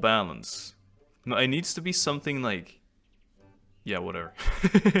 Stable balance. No, it needs to be something like... Yeah, whatever.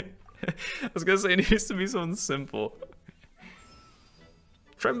 I was gonna say it needs to be something simple.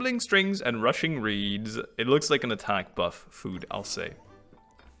 Trembling strings and rushing reeds. It looks like an attack buff food, I'll say.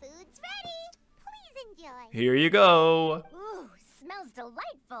 Food's ready. Please enjoy. Here you go. Ooh, smells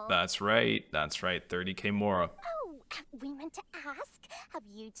delightful. That's right. 30k Mora. Oh, we meant to ask, have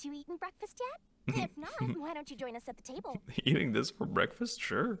you 2 eaten breakfast yet? If not, why don't you join us at the table? Eating this for breakfast?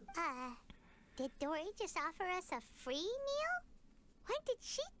 Sure. Did Dory just offer us a free meal? When did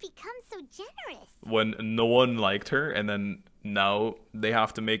she become so generous? When no one liked her, and then now they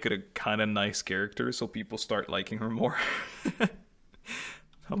have to make it a kind of nice character so people start liking her more.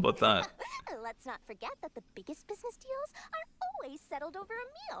 How about that? Let's not forget that the biggest business deals are always settled over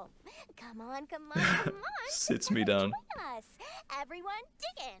a meal. Come on. Sits me down. Join us. Everyone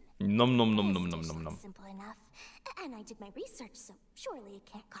dig in. Nom nom nom nom nom nom nom. Simple enough. And I did my research, so surely it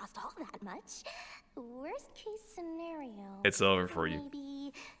can't cost all that much. Worst case scenario. It's over for you.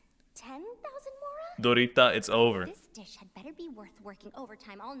 Maybe 10,000 Mora? Dorita, it's over. This dish had better be worth working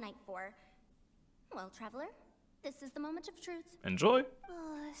overtime all night for. Well, traveler, this is the moment of truth. Enjoy.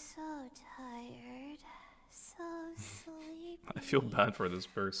 Oh, so tired. So sleepy. I feel bad for this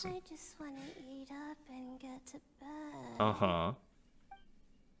person. I just want to eat up and get to bed. Uh-huh.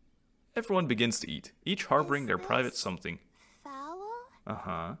 Everyone begins to eat, each harboring their private something. Fowl?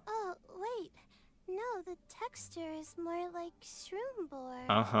 Uh-huh. Oh, wait. No, the texture is more like shroom board.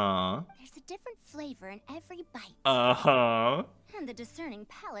 Uh-huh. There's a different flavor in every bite. Uh-huh. And the discerning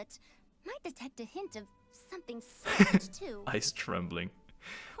palate might detect a hint of something savage too. Ice trembling.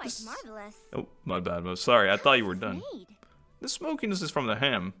 Quite marvelous. Oh, my bad. I'm sorry. I thought you were done. Made? The smokiness is from the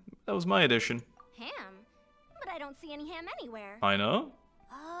ham. That was my addition. Ham? But I don't see any ham anywhere. I know.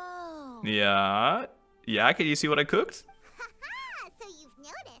 Oh. Yeah. Yeah, can you see what I cooked? So you've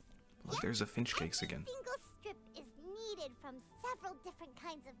noticed. Look, there's the finch cakes again. A single strip is needed from several different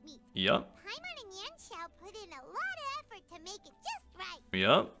kinds of meat. Yep. Paimon and Yanxiao put in a lot of effort to make it just right.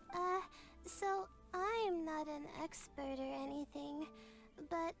 Yep. So I'm not an expert or anything,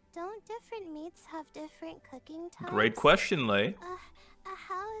 but don't different meats have different cooking times? Great question, Lei.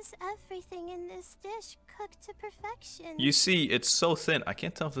 How is everything in this dish cooked to perfection? You see, it's so thin. I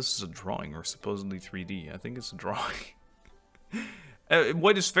can't tell if this is a drawing or supposedly 3D. I think it's a drawing.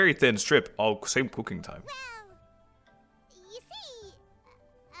 What is very thin strip? Oh, same cooking time. Well, you see,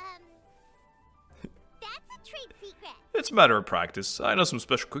 that's a trade secret. It's a matter of practice. I know some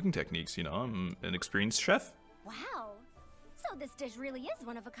special cooking techniques, you know. I'm an experienced chef. Wow. So this dish really is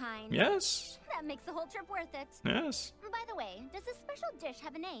one of a kind. Yes. That makes the whole trip worth it. Yes. By the way, does this special dish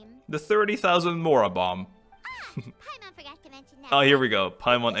have a name? The 30,000 Mora bomb. Paimon forgot to mention that. Oh, here we go.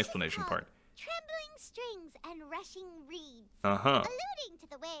 Paimon explanation part. Trembling strings and rushing reeds. Alluding to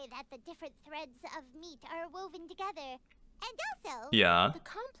the way that the different threads of meat are woven together. And also... Yeah. The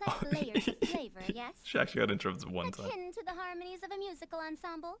complex layers of flavor, yes? She actually got interrupted one time. Akin to the harmonies of a musical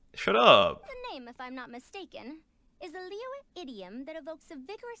ensemble. Shut up. The name, if I'm not mistaken, is a liyue idiom that evokes a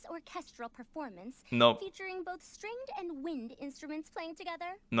vigorous orchestral performance featuring both stringed and wind instruments playing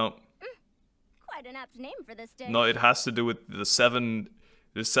together. No. Quite an apt name for this dish. No, it has to do with the seven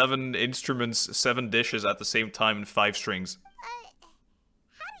instruments, 7 dishes at the same time and 5 strings.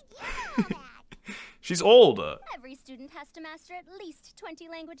 How did you know that? She's old. Every student has to master at least 20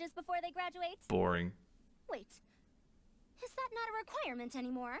 languages before they graduate. Boring. Wait, is that not a requirement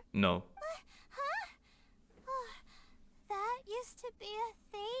anymore? No. Huh? Oh, that used to be a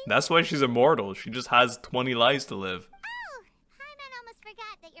thing? That's why she's immortal. She just has 20 lives to live. Oh, Paimon almost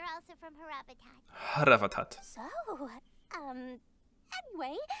forgot that you're also from Haravatat. Haravatat. So,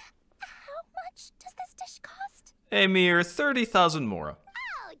 anyway, how much does this dish cost? A mere 30,000 Mora.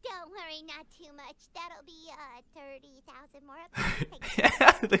 Oh, don't worry, not too much. That'll be 30,000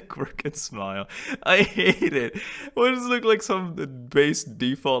 more. The crooked smile. I hate it. Why does it look like some base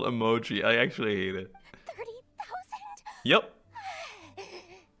default emoji? I actually hate it. 30,000? Yep.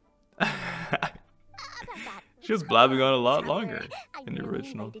 She was blabbing on a lot longer in the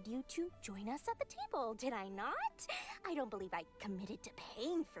original. I invited you to join us at the table, did I not? I don't believe I committed to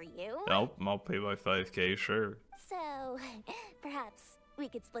paying for you. Nope, I'll pay my 5K, sure. So, perhaps we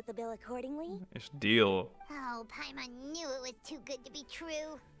could split the bill accordingly? It's a deal. Oh, Paimon knew it was too good to be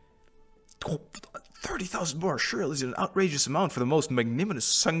true. 30,000 more surely is an outrageous amount for the most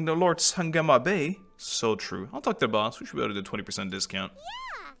magnanimous Lord Sangama Bay. So true. I'll talk to the boss. We should be able to do a 20% discount.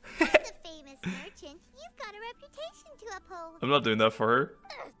 Yeah, as a famous merchant, you've got a reputation to uphold. I'm not doing that for her.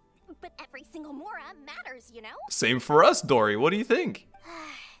 But every single mora matters, you know? Same for us, Dory. What do you think?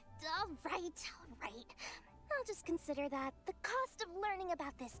 All right. I'll just consider that the cost of learning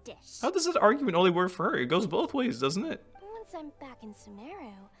about this dish. How does that argument only work for her? It goes both ways, doesn't it? Once I'm back in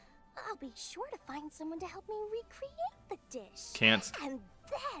Sumeru, I'll be sure to find someone to help me recreate the dish. Can't. And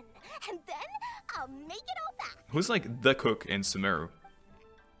then I'll make it all back. Who's like the cook in Sumeru?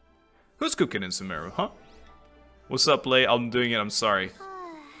 Who's cooking in Sumeru, huh? What's up, Lei? I'm doing it, I'm sorry.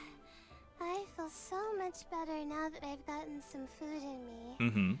 I feel so much better now that I've gotten some food in me.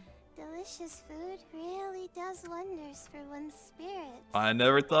 Mm-hmm. Delicious food really does wonders for one's spirits. I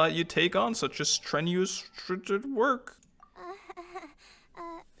never thought you'd take on such a strenuous work.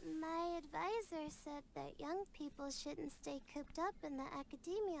 My advisor said that young people shouldn't stay cooped up in the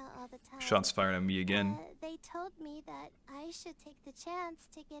academia all the time. Shots fired at me again. They told me that I should take the chance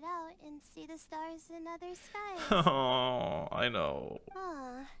to get out and see the stars in other skies. Oh, I know.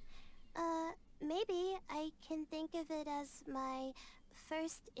 Maybe I can think of it as my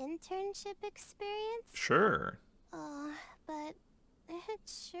first internship experience. Sure. But it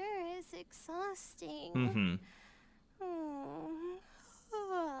sure is exhausting. Mm-hmm.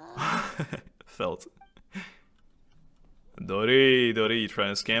 Felt. Dory, you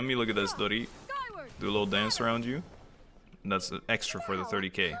trying to scam me? Look at this, Dory. Do a little dance around you. And that's extra for the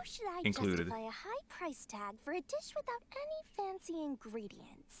 30K How should I included. justify a high price tag for a dish without any fancy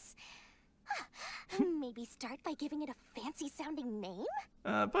ingredients? Maybe start by giving it a fancy sounding name?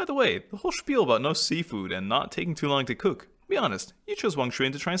 By the way, the whole spiel about no seafood and not taking too long to cook. Be honest, you chose Wang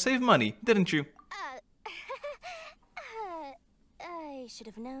Xuan to try and save money, didn't you? I should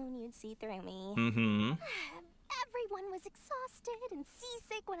have known you'd see through me. Mm-hmm. Everyone was exhausted and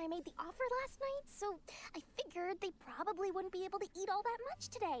seasick when I made the offer last night, so I figured they probably wouldn't be able to eat all that much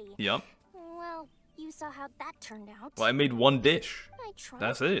today. Yep. Well, You saw how that turned out. Well, I made one dish. I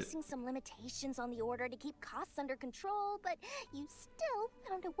tried placing some limitations on the order to keep costs under control, but you still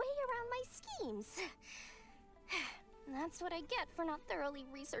found a way around my schemes. That's what I get for not thoroughly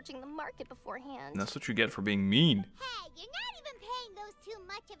researching the market beforehand. That's what you get for being mean. Hey, you're not even paying those too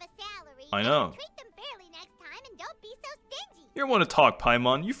much of a salary. I know. Treat them fairly next time and don't be so stingy. You don't want to talk,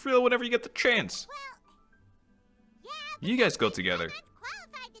 Paimon. You feel whenever you get the chance. Well, yeah, you guys go together. I'm not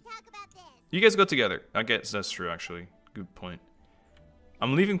qualified to talk about this. You guys go together. I guess that's true, actually. Good point.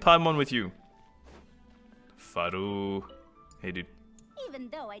 I'm leaving Paimon with you. Faru. Hey, dude. Even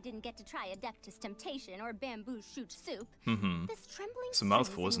though I didn't get to try Adeptus Temptation or Bamboo Shoot Soup, this trembling it's a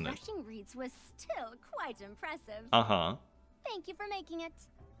mouthful, isn't it? rushing reeds was still quite impressive. Uh-huh. Thank you for making it.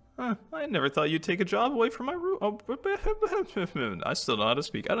 I never thought you'd take a job away from my I still know how to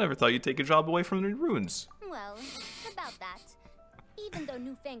speak. I never thought you'd take a job away from the ruins. Well, about that. Even though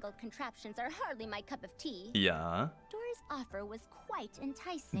newfangled contraptions are hardly my cup of tea, Yeah. Dora's offer was quite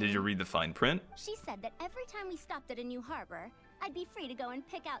enticing. Did you read the fine print? She said that every time we stopped at a new harbor, I'd be free to go and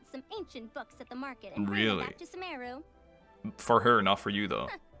pick out some ancient books at the market and bring them back to Sumeru. For her, not for you, though.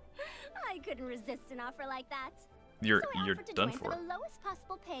 I couldn't resist an offer like that. You're so I offered to done join for. the lowest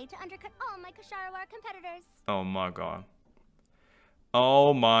possible pay to undercut all my Kshahrewar competitors. Oh my god.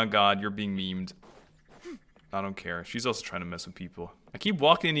 Oh my god, you're being memed. I don't care. She's also trying to mess with people. I keep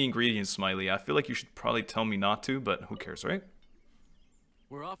walking in the ingredients, Smiley. I feel like you should probably tell me not to, but who cares, right?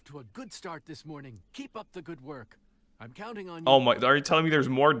 We're off to a good start this morning. Keep up the good work. I'm counting on you. Oh my, are you telling me there's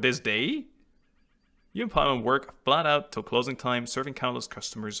more this day? You and Paimon work flat out till closing time, serving countless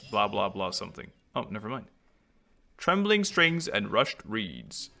customers, blah blah blah something. Oh, never mind. Trembling strings and rushed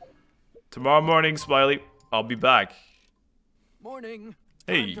reeds. Tomorrow morning, Smiley, I'll be back. Morning.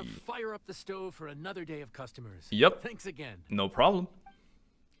 Hey. Time to fire up the stove for another day of customers. Yep. Thanks again. No problem.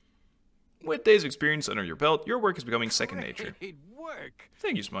 With days of experience under your belt, your work is becoming second nature. Great work.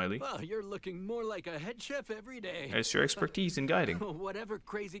 Thank you, Smiley. Well, you're looking more like a head chef every day. It's your expertise in guiding. Whatever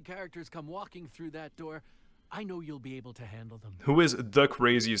crazy characters come walking through that door, I know you'll be able to handle them. Who is the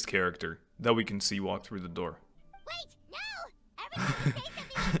craziest character that we can see walk through the door? Wait, no! Every time you say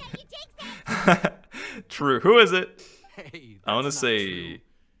something like that, you take that. True. Who is it? Hey, I want to that's not say... true.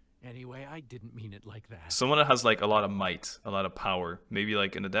 Anyway, I didn't mean it like that. Someone that has like a lot of might, a lot of power. Maybe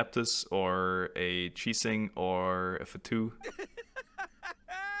like an Adeptus or a Chising or a Fatu.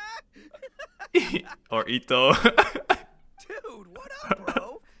 Or Ito. Dude, what up,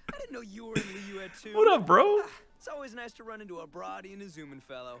 bro? I didn't know you were in liyue too. What up, bro? It's always nice to run into a Brody and a Zoomin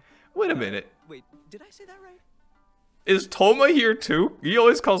fellow. Wait a minute. Wait, did I say that right? Is Toma here too? He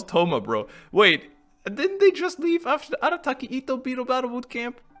always calls Toma, bro. Wait, didn't they just leave after the Arataki Ito Beetle Battle Boot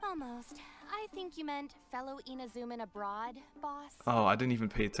Camp? Almost. I think you meant fellow Inazuman abroad, boss. Oh, I didn't even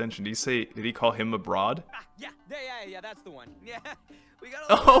pay attention. Did he call him abroad? Yeah, that's the one. Yeah, we got a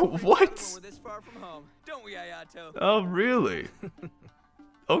Oh, what? when we're this far from home, don't we, Ayato? Oh, really?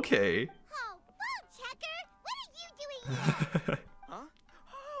 Okay. Oh, whoa, Checker! What are you doing here? Huh?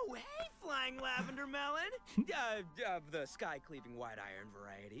 Oh, hey, Flying Lavender Melon. Of the sky-cleaving white iron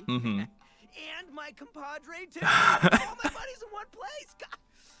variety. Mm-hmm. And my compadre, too. All my buddies in one place. God,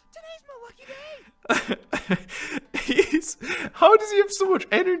 today's my lucky day. How does he have so much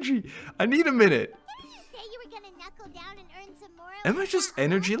energy? I need a minute. Didn't you say you were gonna knuckle down and earn some more? Am I just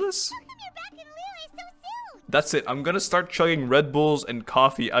energyless? How come you're back in liyue so soon? That's it. I'm gonna start chugging Red Bulls and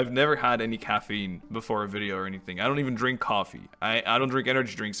coffee. I've never had any caffeine before a video or anything. I don't even drink coffee. I don't drink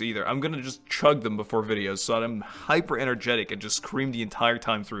energy drinks either. I'm gonna just chug them before videos so that I'm hyper energetic and just scream the entire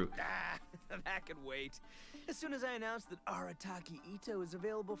time through. That could wait. As soon as I announce that Arataki Ito is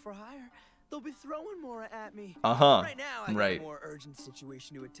available for hire, they'll be throwing Mora at me. Right now, I got a more urgent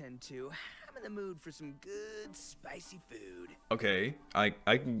situation to attend to. I'm in the mood for some good, spicy food. Okay, I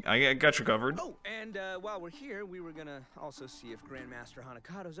got you covered. Oh, and while we're here, we were gonna also see if Grandmaster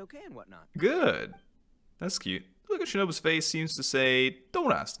Hanakado's okay and whatnot. Good. That's cute. Look at Shinobu's face seems to say,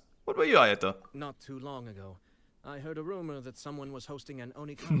 don't ask. What about you, Ayato? Not too long ago, I heard a rumor that someone was hosting an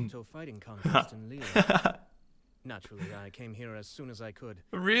Onikabuto fighting contest in liyue. Naturally, I came here as soon as I could.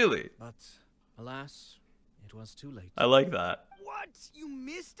 Really? But, alas, it was too late. I like that. What? You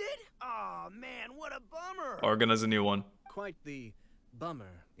missed it? Aw, man, what a bummer. Organize a new one. Quite the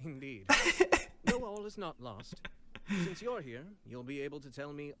bummer, indeed. Though all is not lost. Since you're here, you'll be able to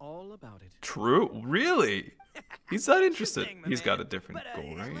tell me all about it. True? Really? He's not interested. Thing, He's got a man. different But,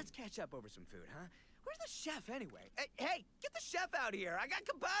 goal, right? Let's catch up over some food, huh? Where's the chef anyway? Hey, get the chef out here. I got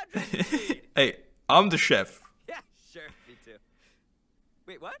compadres to feed. Hey, I'm the chef. Yeah, sure, me too.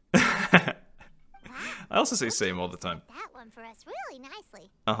 Wait, what? Wow, I also say same all the time. That one for us really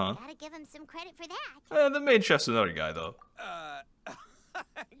nicely. Gotta give him some credit for that. The main chef's another guy, though.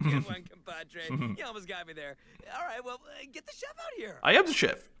 Good one, compadre. You almost got me there. All right, well, get the chef out here. I am the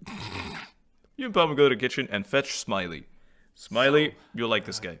chef. You and Palmer go to the kitchen and fetch Smiley. Smiley, you'll like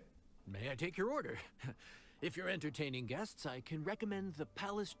this guy. May I take your order? If you're entertaining guests, I can recommend the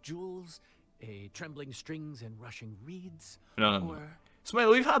palace jewels, a trembling strings and rushing reeds. No.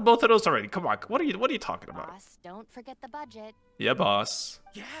 Smiley, we've had both of those already. Come on, what are you talking about? Boss, don't forget the budget. Yeah, boss.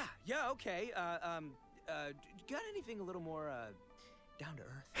 Yeah, okay. Got anything a little more, down to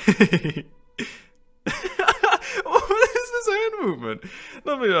earth? What is this hand movement?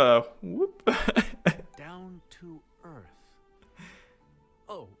 Let me, whoop. Down to earth.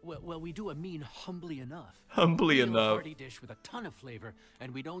 Oh, well, we do a mean humbly enough. Humbly we enough. A hearty dish with a ton of flavor,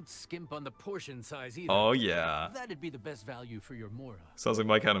 and we don't skimp on the portion size either. Oh, yeah. That'd be the best value for your mora. Sounds like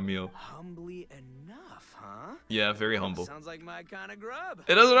my kind of meal. Humbly enough, huh? Yeah, very humble. Sounds like my kind of grub.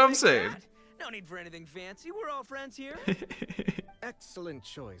 It is what I'm saying. No need for anything fancy. We're all friends here. Excellent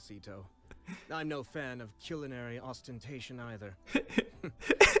choice, Ito. I'm no fan of culinary ostentation either.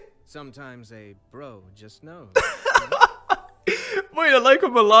 Sometimes a bro just knows. Wait, I like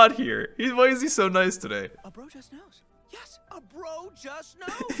him a lot here. Why is he so nice today? A bro just knows. Yes, a bro just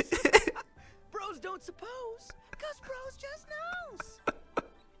knows. Bros don't suppose, because bros just knows.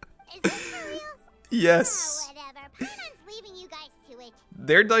 Is this for real? Yes. Oh, whatever. Paimon's leaving you guys to it.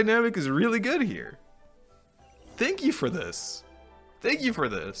 Their dynamic is really good here. Thank you for this. Thank you for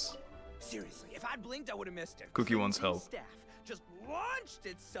this. Seriously, if I'd blinked, I would have missed it. Cookie wants help. Staff just launched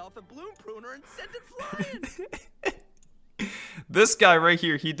itself at Bloom Pruner and sent it flying. This guy right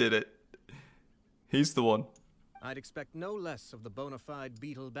here, he did it. He's the one. I'd expect no less of the bona fide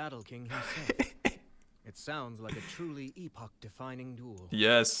Beetle Battle King himself. It sounds like a truly epoch-defining duel.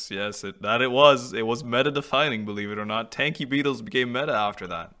 Yes, it was. It was meta-defining, believe it or not. Tanky beetles became meta after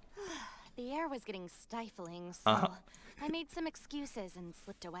that. The air was getting stifling, so I made some excuses and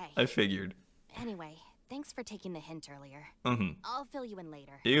slipped away. I figured. Anyway, thanks for taking the hint earlier. I'll fill you in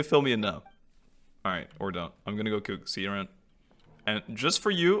later. You can fill me in now. Alright, or don't. I'm gonna go cook. See you around. And just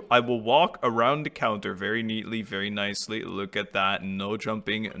for you, I will walk around the counter very neatly, very nicely. Look at that. No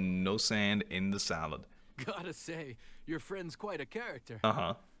jumping, no sand in the salad. Gotta say, your friend's quite a character.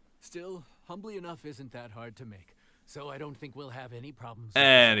 Still, humbly enough isn't that hard to make. So I don't think we'll have any problems.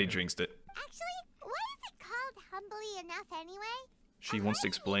 And he drinks it. Actually, what is it called humbly enough anyway? She wants to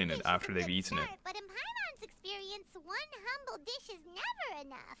explain it after they've eaten it. But in Paimon's experience, one humble dish is never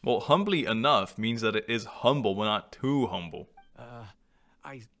enough. Well, humbly enough means that it is humble, but not too humble.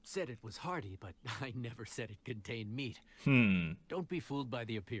 I said it was hearty, but I never said it contained meat. Don't be fooled by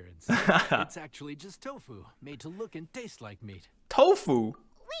the appearance. It's actually just tofu, made to look and taste like meat. Tofu?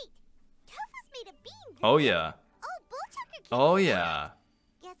 Wait, tofu's made of beans. Oh, yeah. Oh, Bullchucker. Oh, yeah.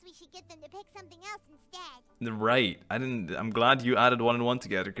 Guess we should get them to pick something else instead. Right. I'm glad you added one and one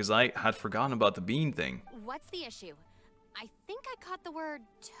together, because I had forgotten about the bean thing. What's the issue? I think I caught the word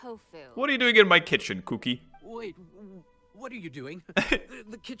tofu. What are you doing in my kitchen, Cookie? Wait, what are you doing?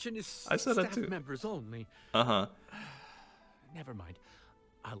 The kitchen is I said that staff too. members only. Never mind.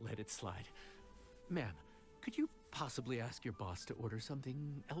 I'll let it slide. Ma'am, could you possibly ask your boss to order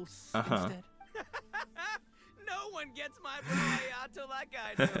something else instead? No one gets my variety out till that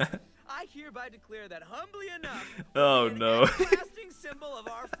guy does. I hereby declare that humbly enough, an everlasting symbol of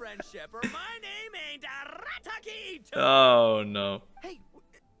our friendship, or my name ain't Arataki. Oh no. Hey,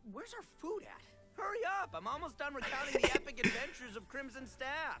 where's our food at? Hurry up! I'm almost done recounting the epic adventures of Crimson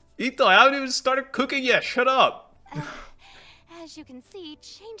Staff. Ito, I haven't even started cooking yet. Shut up. As you can see,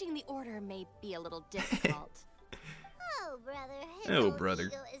 changing the order may be a little difficult. Oh, brother. Oh, brother.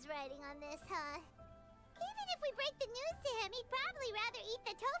 Ego is writing on this, huh? Even if we break the news to him, he'd probably rather eat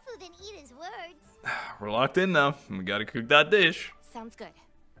the tofu than eat his words. We're locked in now. We gotta cook that dish. Sounds good.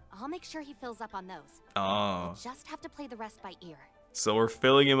 I'll make sure he fills up on those. Oh. We'll just have to play the rest by ear. So we're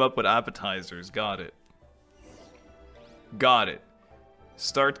filling him up with appetizers. Got it. Got it.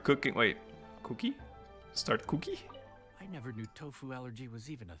 Start cooking. Wait. Cookie? Start cookie? I never knew tofu allergy was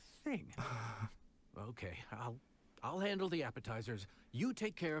even a thing. Okay, I'll handle the appetizers. You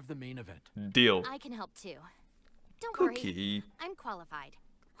take care of the main event. Deal. I can help too. Don't Cookie. worry. I'm qualified.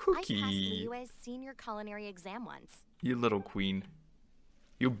 Cookie. I passed liyue's senior culinary exam once. You little queen.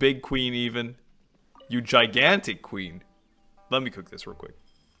 You big queen even. You gigantic queen. Let me cook this real quick.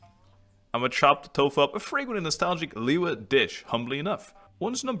 I'm gonna chop the tofu up, a fragrant and nostalgic liyue dish, humbly enough.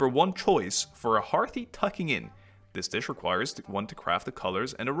 One's #1 choice for a hearty tucking in. This dish requires one to craft the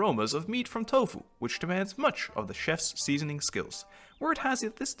colors and aromas of meat from tofu, which demands much of the chef's seasoning skills. Word has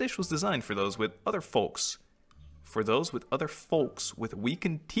it this dish was designed for those with other folks. For those with other folks with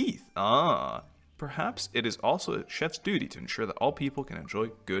weakened teeth. Ah. Perhaps it is also a chef's duty to ensure that all people can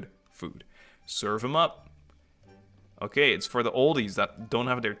enjoy good food. Serve them up. Okay, it's for the oldies that don't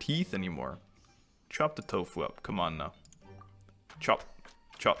have their teeth anymore. Chop the tofu up. Come on now. Chop.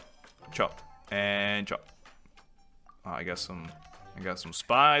 Chop. Chop. And chop. Oh, I got some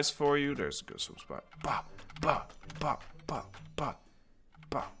spies for you. There's some spies. Ba, ba, ba, ba, ba,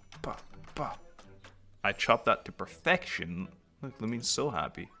 ba, ba, ba. I chopped that to perfection. Look, Lumine's so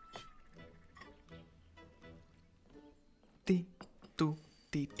happy. Ti, tu,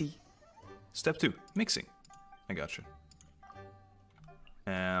 ti, ti. Step 2, mixing. I gotcha.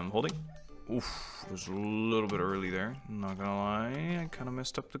 And I'm holding. Oof, it was a little bit early there. Not gonna lie, I kind of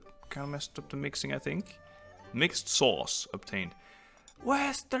messed up the mixing. I think. Mixed sauce obtained.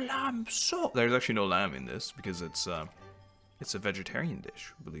 Where's the lamb sauce? There's actually no lamb in this because it's a vegetarian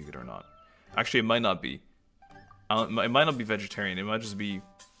dish. Believe it or not. Actually, it might not be. It might not be vegetarian. It might just be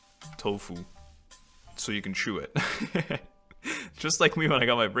tofu, so you can chew it. Just like me when I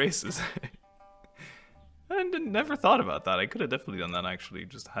got my braces. I never thought about that. I could have definitely done that. Actually,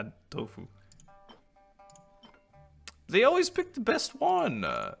 just had tofu. They always pick the best one.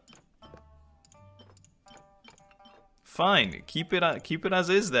 Fine, keep it as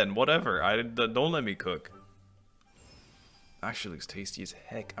is then. Whatever. Don't let me cook. Actually looks tasty as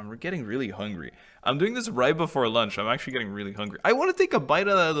heck. I'm getting really hungry. I'm doing this right before lunch. I'm actually getting really hungry. I want to take a bite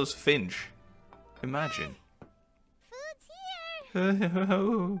out of those finch. Imagine. Food's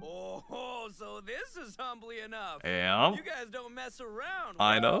here. Oh, so this is humbly enough. Yeah. You guys don't mess around.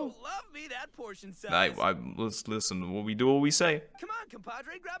 I know. Love me that portion size. Let's listen. We do what we say. Come on,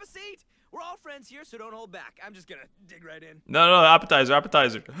 compadre, grab a seat. We're all friends here, so don't hold back. I'm just gonna dig right in. No, appetizer.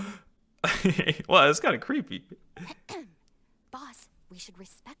 Well, that's kind of creepy. Boss, we should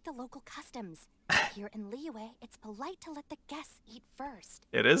respect the local customs. Here in Liyue, it's polite to let the guests eat first.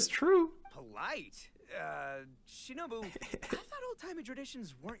 It is true. Polite? Shinobu, I thought old-timey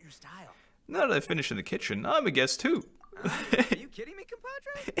traditions weren't your style. Now that I finish in the kitchen, I'm a guest too. Are you kidding me,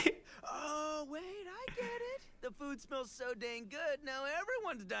 compadre? Oh, wait, I get it. The food smells so dang good, now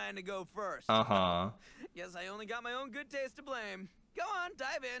everyone's dying to go first. Uh-huh. Guess I only got my own good taste to blame. Go on,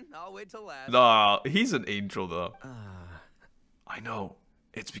 dive in. I'll wait till last. Nah, he's an angel though. I know.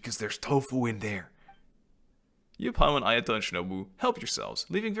 It's because there's tofu in there. You, Paimon, Ayato, and Shinobu, help yourselves,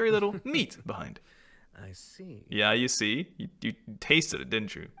 leaving very little meat behind. I see. Yeah, you see? You tasted it,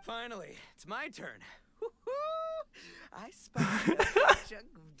 didn't you? Finally, it's my turn. I spotted a chunk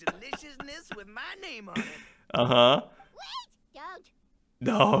of deliciousness with my name on it. Uh-huh. Wait! Don't.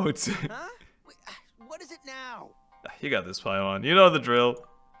 No, it's... Huh? Wait, what is it now? You got this, Paimon. You know the drill.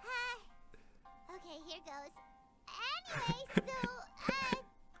 Okay, here goes. Anyway, so,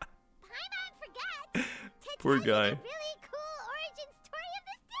 Paimon forgot to Poor tell guy. you the really cool origin story of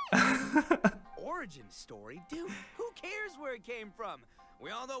this dish. Origin story? Dude, who cares where it came from? We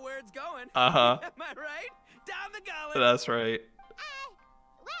all know where it's going. Uh-huh. Am I right? Down the gullet. That's right.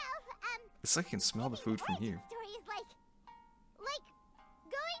 Well, It's like I can smell the food from here. story is like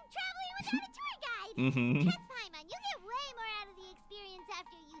going traveling without a tour guide. Mm-hmm. Trust Paimon, you get way more out of the experience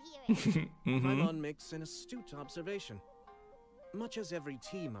after you hear it. Paimon makes an astute observation. Much as every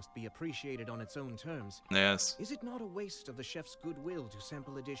tea must be appreciated on its own terms, Yes. is it not a waste of the chef's goodwill to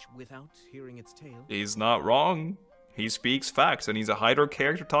sample a dish without hearing its tale? He's not wrong. He speaks facts, and he's a Hydro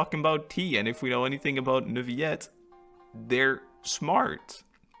character talking about tea, and if we know anything about Neuvillette, they're smart.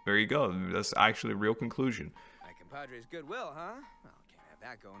 There you go. That's actually a real conclusion. My compadre's goodwill, huh? Well, can't have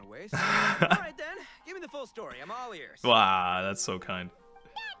that going to waste. All right, then. Give me the full story. I'm all ears. Wow, that's so kind.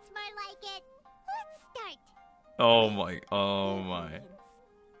 That's more like it. Let's start. Oh my.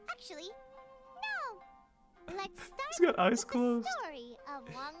 Actually, no. Let's start He's got eyes with closed. the story of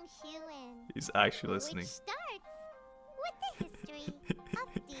Wang Xuan. He's actually listening. Which starts with the history of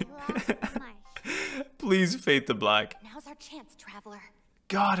Dihua Marsh. Please fade to black. Now's our chance, traveler.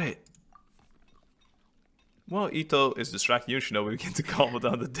 Got it. Well, Ito is distracting you, Shinobu. We get to calm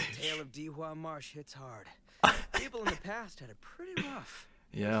down the dish. Tale of Dihua Marsh hits hard. People in the past had it pretty rough.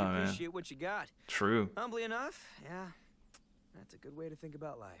 Yeah, man. Appreciate what you got. True. Humbly enough, yeah. That's a good way to think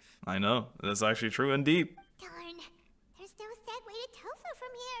about life. I know. That's actually true and deep. Darn. There's no segue to tofu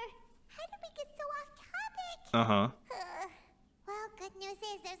from here. How did we get so off topic? Uh-huh. Well, good news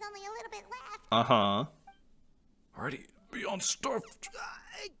is there's only a little bit left. Uh-huh. Already beyond stuffed.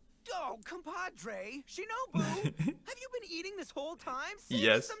 Oh, compadre, Shinobu, have you been eating this whole time? Save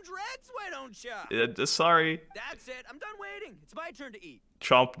Yes. me some dreads, why don't ya? Sorry. That's it. I'm done waiting. It's my turn to eat.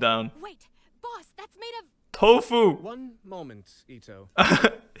 Chomp down. Wait, boss, that's made of tofu. One moment, Ito.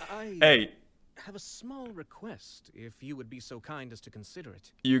 Hey. Have a small request, if you would be so kind as to consider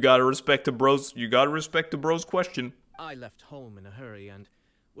it. You gotta respect the bros. You gotta respect the bros question. I left home in a hurry and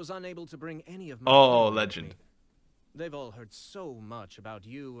was unable to bring any of my legend. with me. They've all heard so much about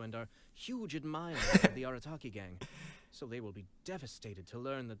you and are huge admirers of the Arataki gang, so they will be devastated to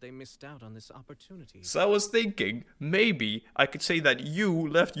learn that they missed out on this opportunity. So I was thinking, maybe I could say that you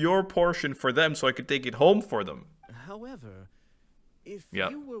left your portion for them so I could take it home for them. However, if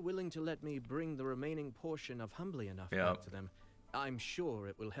you were willing to let me bring the remaining portion of Humbly Enough back to them, I'm sure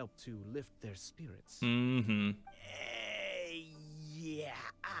it will help to lift their spirits. Mm-hmm. Yeah,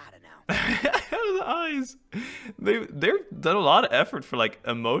 I don't know. The eyes. They've done a lot of effort for, like,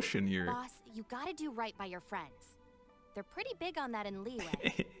 emotion here. Boss, you gotta do right by your friends. They're pretty big on that in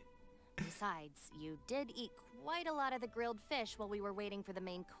liyue. Besides, you did eat quite a lot of the grilled fish while we were waiting for the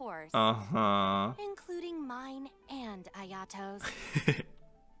main course. Uh-huh. Including mine and Ayato's.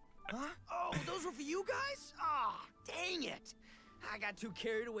 Huh? Oh, those were for you guys? Ah, oh, dang it. I got too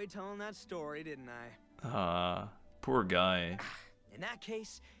carried away telling that story, didn't I? Poor guy. In that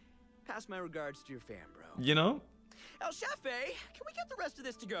case, pass my regards to your fan, bro. You know? El Chefe, can we get the rest of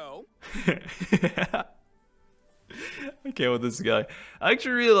this to go? I can't with this guy. I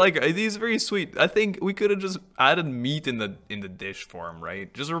actually really like it. He's very sweet. I think we could have just added meat in the dish for him,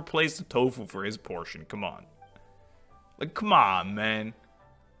 right? Just replace the tofu for his portion. Come on. Like, come on, man.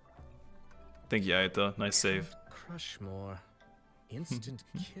 Thank you, Aita. Nice save. Crush more. Instant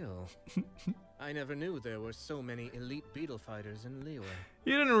kill. I never knew there were so many elite beetle fighters in liyue.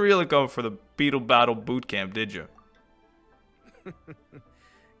 You didn't really come for the beetle battle boot camp, did you?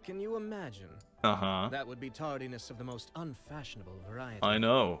 Can you imagine? Uh-huh. That would be tardiness of the most unfashionable variety. I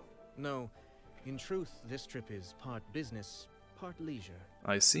know. No, in truth, this trip is part business, part leisure.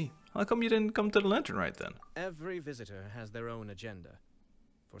 I see. How come you didn't come to the lantern right then? Every visitor has their own agenda.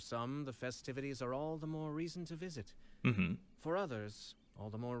 For some, the festivities are all the more reason to visit. Mm-hmm. For others, all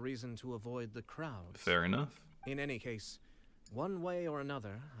the more reason to avoid the crowds. Fair enough. In any case, one way or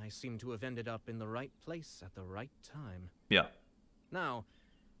another, I seem to have ended up in the right place at the right time. Yeah. Now,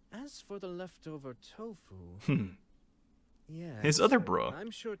 as for the leftover tofu... yes, his other bro.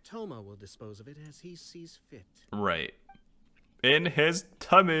 I'm sure Toma will dispose of it as he sees fit. Right. In his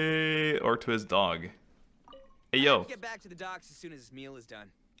tummy! Or to his dog. Hey, yo. Get back to the docks as soon as his meal is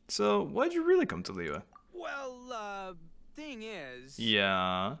done. So, why'd you really come to liyue? Well, thing is...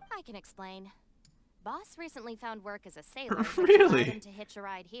 Yeah? I can explain. Boss recently found work as a sailor. Really? Him to hitch a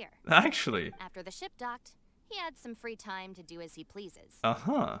ride here. Actually? After the ship docked, he had some free time to do as he pleases.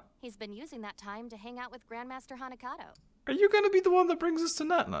 Uh-huh. He's been using that time to hang out with Grandmaster Hanakato. Are you gonna be the one that brings us to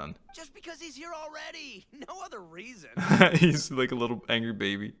Natlan? Just because he's here already. No other reason. He's like a little angry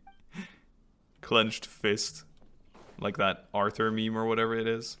baby. Clenched fist. Like that Arthur meme or whatever it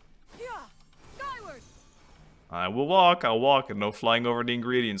is. Yeah, skyward. I'll walk, and no flying over the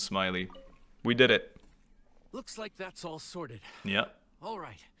ingredients, Smiley. We did it. Looks like that's all sorted. Yep. All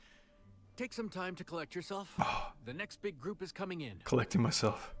right. Take some time to collect yourself. The next big group is coming in. Collecting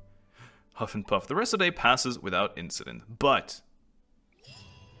myself. Huff and puff. The rest of the day passes without incident. But.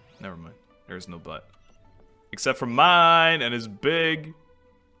 Never mind. There's no but. Except for mine and his big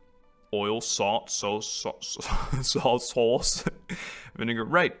oil, salt, sauce, vinegar.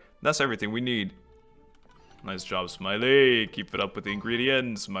 Right. That's everything we need. Nice job, Smiley. Keep it up with the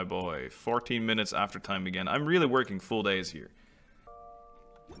ingredients, my boy. 14 minutes after time again. I'm really working full days here.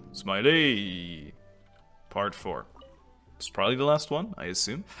 Smiley. Part 4. It's probably the last one, I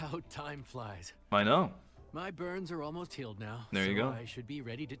assume. How time flies. I know. My burns are almost healed now. There you go. I should be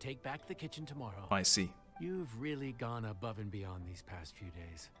ready to take back the kitchen tomorrow. I see. You've really gone above and beyond these past few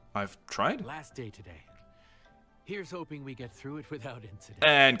days. I've tried. Last day today. Here's hoping we get through it without incident.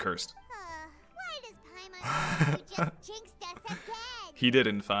 And cursed. Why does Paimon just jinxed us again? He did,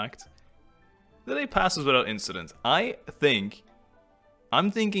 in fact. The day passes without incident. I'm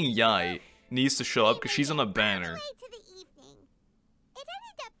thinking Yai needs to show up because she's on a banner. It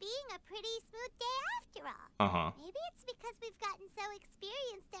ended up being a pretty smooth day after all. Uh-huh. Maybe it's because we've gotten so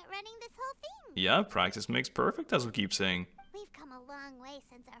experienced at running this whole thing. Yeah, practice makes perfect, as we keep saying. We've come a long way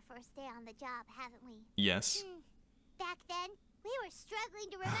since our first day on the job, haven't we? Yes. Back then, we were struggling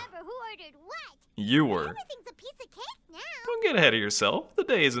to remember who ordered what. You were. Everything's a piece of cake now. Don't get ahead of yourself. The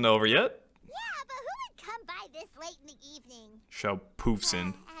day isn't over yet. Yeah, but who would come by this late in the evening? Shao poofs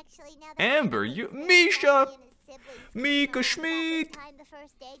in. Actually, now that Amber, Misha! Mika Schmidt! The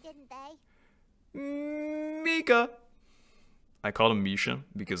first day, didn't they? Mika! I called him Misha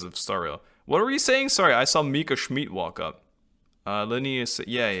because of Stario. What were you saying? Sorry, I saw Mika Schmidt walk up. Linnea said,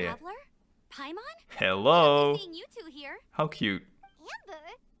 yeah. Traveler? Paimon? Hello. Seeing you two here. How cute.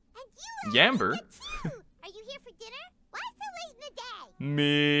 Amber? And you Yamber? Are you here for dinner? Why so late in the day?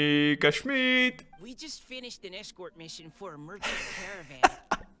 Mika Schmidt! We just finished an escort mission for a merchant caravan.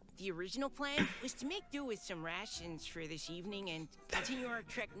 The original plan was to make do with some rations for this evening and continue our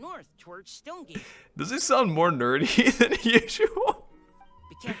trek north towards Stonegate. Does this sound more nerdy than usual?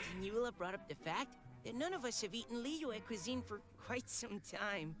 But Captain Eula brought up the fact that none of us have eaten liyue cuisine for quite some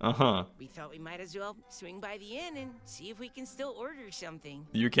time. Uh-huh. We thought we might as well swing by the inn and see if we can still order something.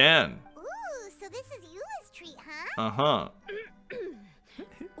 You can. Ooh, so this is Eula's treat, huh? Uh-huh.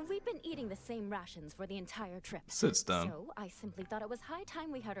 We've been eating the same rations for the entire trip. Sits down. So I simply thought it was high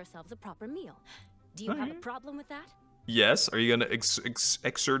time we had ourselves a proper meal. Do you have a problem with that? Yes. Are you gonna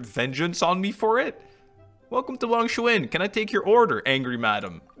exert vengeance on me for it? Welcome to Wangshu Inn. Can I take your order, angry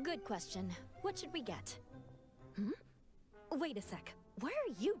madam? Good question. What should we get? Wait a sec. Where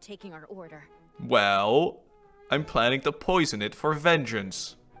are you taking our order? Well, I'm planning to poison it for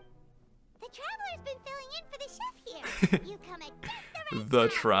vengeance. The Traveler's been filling in for the chef here. You come at just the right The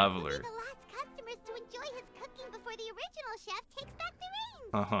time. Traveler. We'll be the last customers to enjoy his cooking before the original chef takes back the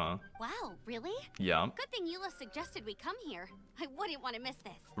reins. Uh-huh. Wow, really? Yeah. Good thing Eula suggested we come here. I wouldn't want to miss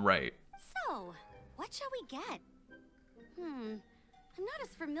this. Right. So, what shall we get? I'm not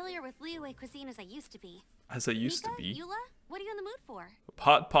as familiar with liyue cuisine as I used to be. As I used Mika, to be. Eula, what are you in the mood for?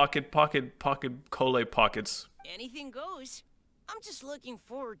 Hot pocket Kole pockets. Anything goes. I'm just looking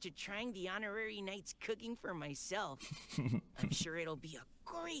forward to trying the honorary knight's cooking for myself. I'm sure it'll be a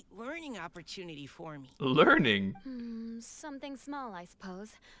great learning opportunity for me. Learning? Something small, I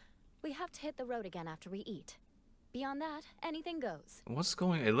suppose. We have to hit the road again after we eat. Beyond that, anything goes. What's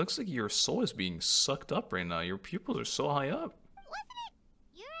going on? It looks like your soul is being sucked up right now. Your pupils are so high up. Wasn't it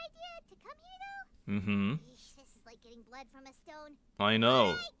your idea to come here, though? Mm-hmm. Yeesh, this is like getting blood from a stone. I know.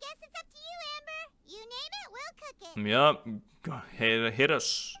 Alright, guess it's up to you, Amber. You name it, we'll cook it. Yep. Hit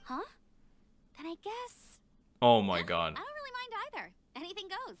us. Huh? Then I guess... Oh my god. I don't really mind either. Anything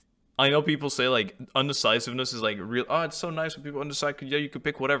goes. I know people say like undecisiveness is like real. Oh, it's so nice when people undecide. Yeah, you could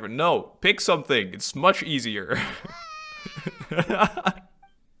pick whatever. No, pick something. It's much easier. I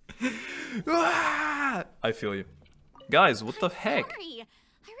feel you. Guys, what the heck? Sorry.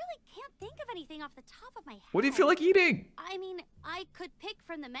 I really can't think of anything off the top of my head. What do you feel like eating? I mean, I could pick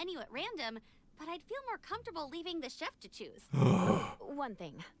from the menu at random, but I'd feel more comfortable leaving the chef to choose. One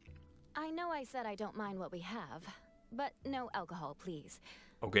thing. I know I said I don't mind what we have, but no alcohol, please.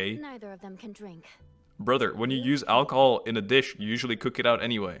 Okay. Neither of them can drink. Brother, when you use alcohol in a dish, you usually cook it out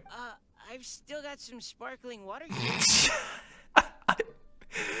anyway. I've still got some sparkling water here.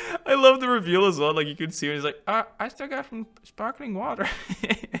 I love the reveal as well. Like you can see him, he's like, I still got some sparkling water.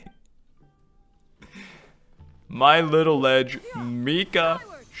 My little ledge, Mika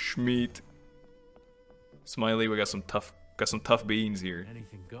Schmidt. Smiley, we got some tough beans here.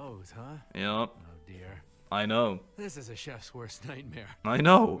 Anything goes, huh? Yep. Oh dear. I know. This is a chef's worst nightmare. I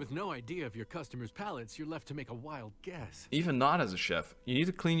know. With no idea of your customers' palates, you're left to make a wild guess. Even not as a chef. You need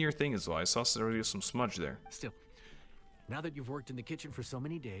to clean your thing as well. I saw there was some smudge there. Still, now that you've worked in the kitchen for so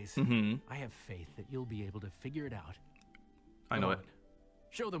many days, I have faith that you'll be able to figure it out. I know it.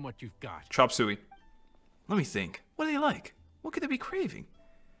 Show them what you've got. Chop suey. Let me think. What do they like? What could they be craving?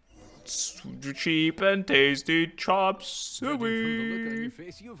 Cheap and tasty chop suey. From the look on your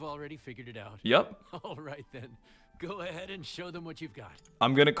face, you've already figured it out. Yep. All right then. Go ahead and show them what you've got.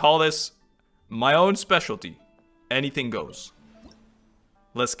 I'm gonna call this my own specialty. Anything goes.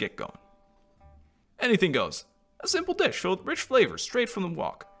 Let's get going. Anything goes. A simple dish filled with rich flavors straight from the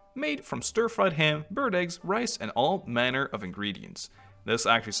wok. Made from stir-fried ham, bird eggs, rice, and all manner of ingredients. This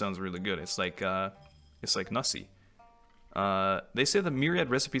actually sounds really good. It's like nasi. They say the myriad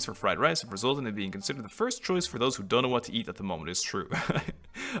recipes for fried rice have resulted in it being considered the first choice for those who don't know what to eat at the moment. It's true.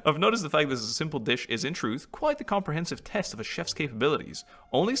 I've noticed the fact that this simple dish is, in truth, quite the comprehensive test of a chef's capabilities.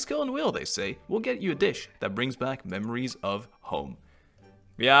 Only skill and will, they say, will get you a dish that brings back memories of home.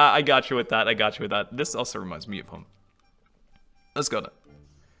 Yeah, I got you with that. I got you with that. This also reminds me of home. Let's go then.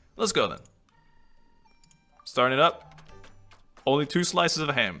 Let's go then. Starting it up. Only 2 slices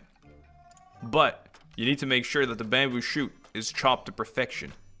of ham. But you need to make sure that the bamboo shoot is chopped to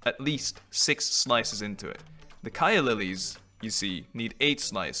perfection. At least 6 slices into it. The kaya lilies, you see, need 8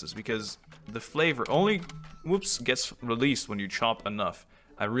 slices because the flavor only, gets released when you chop enough.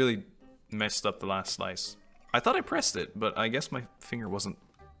 I really messed up the last slice. I thought I pressed it, but I guess my finger wasn't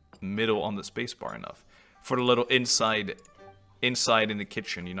middle on the spacebar enough. For the little inside in the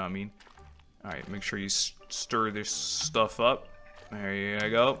kitchen, you know what I mean? Alright, make sure you stir this stuff up. There you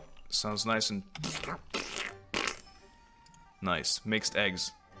go. Sounds nice and... Nice. Mixed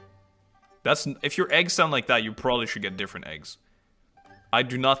eggs. That's... If your eggs sound like that, you probably should get different eggs. I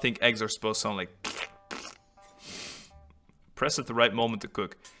do not think eggs are supposed to sound like... Press at the right moment to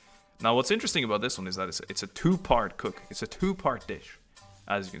cook. Now, what's interesting about this one is that it's a two-part cook. It's a two-part dish.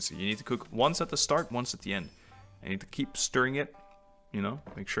 As you can see, you need to cook once at the start, once at the end. And you need to keep stirring it, you know,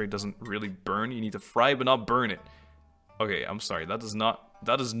 make sure it doesn't really burn. You need to fry but not burn it. Okay, I'm sorry, that does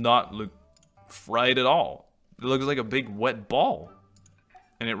not look fried at all. It looks like a big wet ball.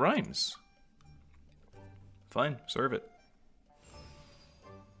 And it rhymes. Fine, serve it.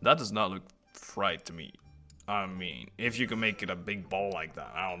 That does not look fried to me. I mean, if you can make it a big ball like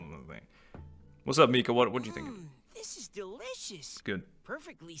that, I don't know. What's up, Mika? What do you think? This is delicious. Good.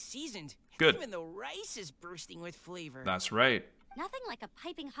 Perfectly seasoned. Good. Even the rice is bursting with flavor. That's right. Nothing like a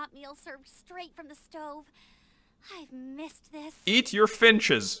piping hot meal served straight from the stove. I've missed this. Eat your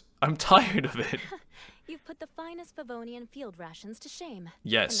finches. I'm tired of it. You've put the finest Favonian field rations to shame.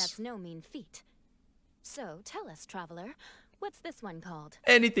 Yes. And that's no mean feat. So, tell us, traveler, what's this one called?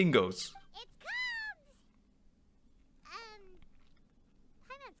 Anything goes. It's called...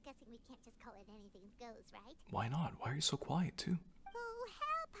 Paimon's guessing we can't just call it anything goes, right? Why not? Why are you so quiet, too? Oh,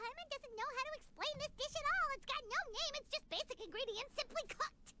 hell, Paimon doesn't know how to explain this dish at all. It's got no name. It's just basic ingredients simply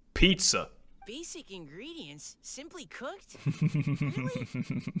cooked. Pizza. Basic ingredients? Simply cooked? Really?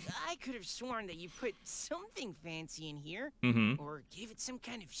 I could have sworn that you put something fancy in here. Or gave it some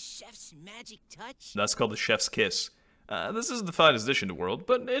kind of chef's magic touch. That's called the chef's kiss. This isn't the finest dish in the world,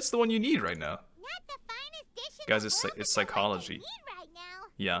 but it's the one you need right now. Not the finest dish in Guys, the world, it's psychology. Need right now.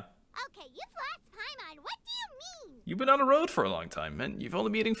 Yeah. Okay, you've lost Paimon. What do you mean? You've been on the road for a long time, and you've only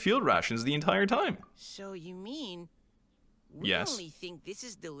been eating field rations the entire time. So you mean... We Yes. only think this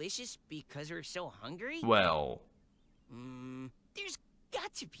is delicious because we're so hungry? Well... There's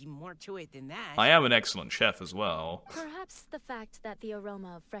got to be more to it than that. I am an excellent chef as well. Perhaps the fact that the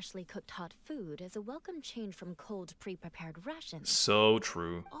aroma of freshly cooked hot food is a welcome change from cold, pre-prepared rations. So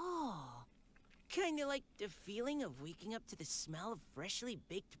true. Oh, kinda like the feeling of waking up to the smell of freshly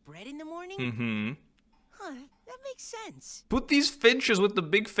baked bread in the morning? Huh, that makes sense. Put these finches with the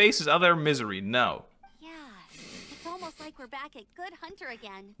big faces out of their misery now. Yeah, it's almost like we're back at Good Hunter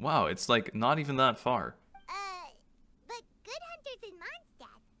again. Wow, it's like not even that far. But Good Hunter's in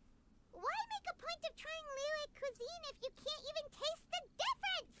Mondstadt. Why make a point of trying liyue cuisine if you can't even taste the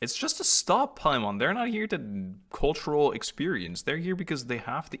difference? It's just a stop, Paimon. They're not here to cultural experience. They're here because they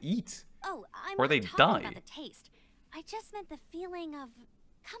have to eat. Oh, I'm or not they talking die. about the taste. I just meant the feeling of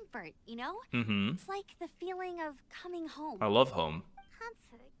comfort, you know? It's like the feeling of coming home. I love home.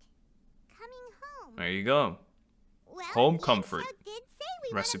 Comfort. Coming home. There you go. Well, Home comfort. did say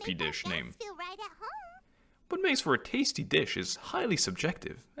we Recipe wanna make dish our name. guests feel right at home. What makes for a tasty dish is highly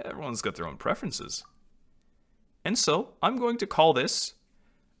subjective. Everyone's got their own preferences. And so, I'm going to call this...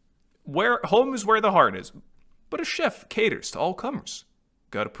 Home is where the heart is. But a chef caters to all comers.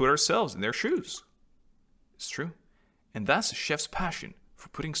 Gotta put ourselves in their shoes. It's true. And that's a chef's passion for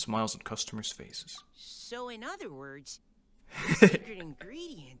putting smiles on customers' faces. So in other words, the secret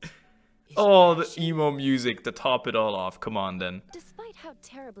ingredient is Oh, the passion. emo music to top it all off. Come on, then. Despite how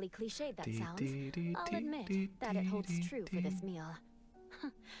terribly cliched that sounds, I'll admit that it holds true for this meal.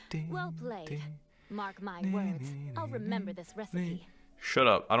 Well played. Mark my words, I'll remember this recipe. Shut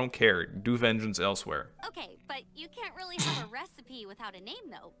up. I don't care. Do vengeance elsewhere. Okay, but you can't really have a recipe without a name,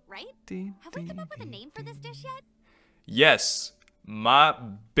 though, right? Have we come up with a name for this dish yet? Yes. My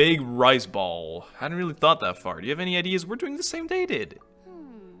big rice ball. Hadn't really thought that far. Do you have any ideas? We're doing the same they did.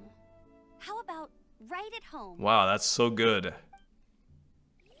 How about right at home? Wow, that's so good.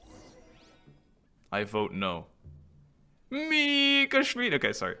 I vote no. Me, Kashmir.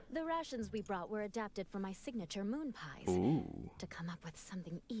 Okay, sorry. The rations we brought were adapted for my signature moon pies. Ooh. To come up with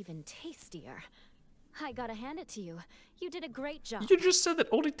something even tastier. I gotta hand it to you. You did a great job. You just said that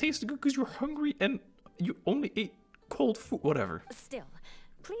only tasted good because you're hungry and you only ate cold food. Whatever. Still,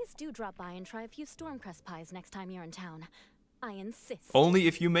 please do drop by and try a few Stormcrest pies next time you're in town. I insist. Only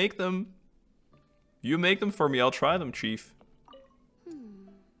if you make them. You make them for me. I'll try them, Chief.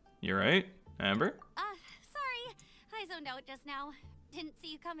 You right, Amber? Sorry. I zoned out just now. Didn't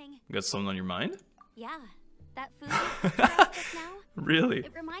see you coming. You got something on your mind? Yeah. That food you cooked for us just now? Really?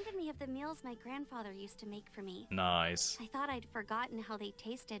 It reminded me of the meals my grandfather used to make for me. Nice. I thought I'd forgotten how they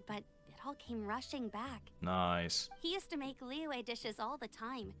tasted, but it all came rushing back. Nice. He used to make liyue dishes all the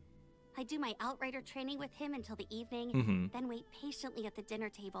time. I'd do my outrider training with him until the evening, then wait patiently at the dinner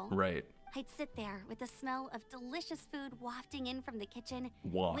table. Right. I'd sit there with the smell of delicious food wafting in from the kitchen,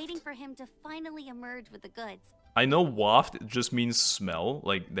 waiting for him to finally emerge with the goods. I know waft just means smell,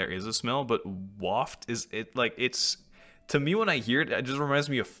 like there is a smell, but waft is it like it's to me when I hear it, it just reminds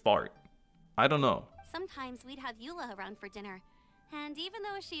me of fart. I don't know. Sometimes we'd have Eula around for dinner, and even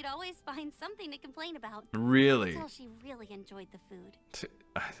though she'd always find something to complain about, really, until she really enjoyed the food.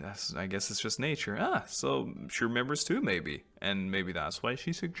 I guess it's just nature. Ah, so she remembers too, maybe, and maybe that's why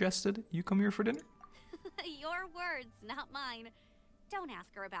she suggested you come here for dinner. Your words, not mine. Don't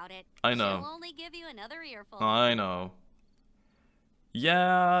ask her about it. I know. She'll only give you another earful. I know.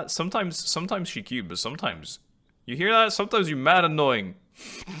 Yeah, sometimes she cute, but sometimes you hear that? Sometimes you mad annoying.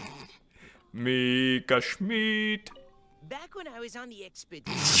 Mika Schmidt. Back when I was on the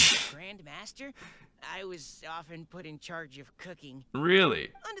expedition with the Grand Master, I was often put in charge of cooking. Really?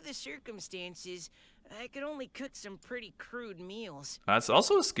 Under the circumstances, I could only cook some pretty crude meals. That's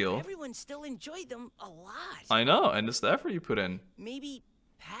also a skill. Everyone still enjoyed them a lot. I know, and it's the effort you put in. Maybe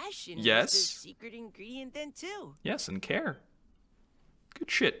passion yes. was the secret ingredient then too. Yes, and care. Good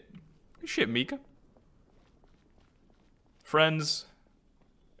shit. Good shit, Mika. Friends,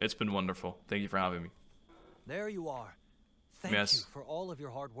 it's been wonderful. Thank you for having me. There you are. Thank you for all of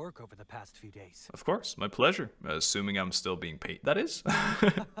your hard work over the past few days. Of course, my pleasure. Assuming I'm still being paid, that is.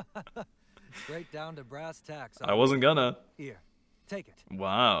 Straight down to brass tacks. I wasn't gonna. Here, take it.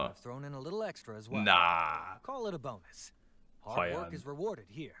 Wow. I've thrown in a little extra as well. Nah. Call it a bonus. Hard work is rewarded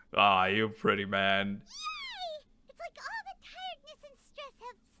here. Ah, you pretty man. Yay! It's like all the tiredness and stress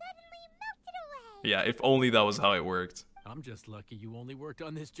have suddenly melted away. Yeah, if only that was how it worked. I'm just lucky you only worked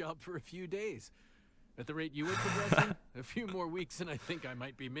on this job for a few days. At the rate you were progressing, a few more weeks and I think I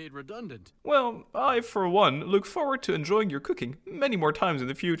might be made redundant. Well, I, for one, look forward to enjoying your cooking many more times in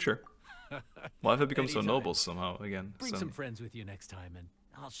the future. Why have I become so noble somehow again? Bring some friends with you next time and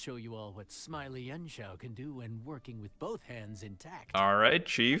I'll show you all what Smiley Yunshao can do when working with both hands intact. Alright,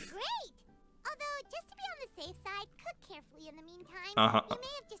 Chief. Great! Although, just to be on the safe side, cook carefully in the meantime. You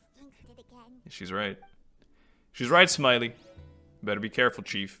may have just jinxed it again. She's right. She's right, Smiley. Better be careful,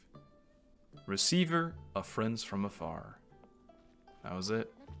 Chief. Receiver of friends from afar. That was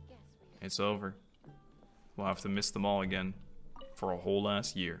it. It's over. We'll have to miss them all again for a whole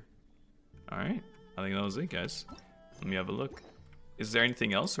last year. Alright, I think that was it, guys. Let me have a look. Is there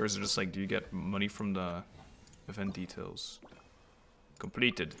anything else, or is it just like, do you get money from the event details?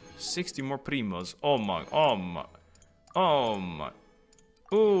 Completed. 60 more primos. Oh my, oh my, oh my,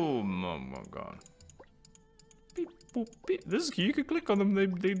 oh my god. Beep, boop, beep. This is cute. You can click on them,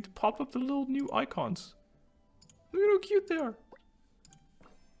 they pop up the little new icons. Look at how cute they are.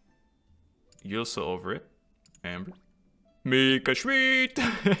 You're so over it. Amber. Mika Schmidt.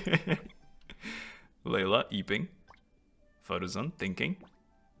 Layla, eeping. Farzan, thinking.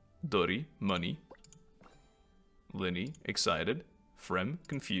 Dori, money. Linny, excited. Frem,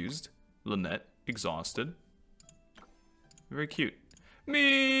 confused. Lynette, exhausted. Very cute.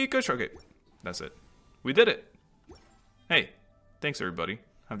 Mika, okay, that's it. We did it. Hey, thanks everybody.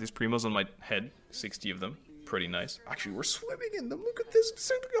 I have these primos on my head, 60 of them. Pretty nice. Actually, we're swimming in them. Look at this.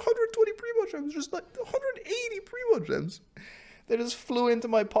 It's like 120 primo gems. Just like 180 primo gems. They just flew into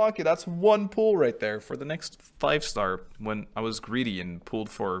my pocket. That's one pull right there for the next 5-star when I was greedy and pulled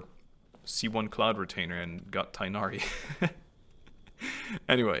for C1 Cloud Retainer and got Tainari.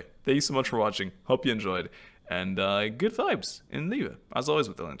 Anyway, thank you so much for watching. Hope you enjoyed. And good vibes in liyue, as always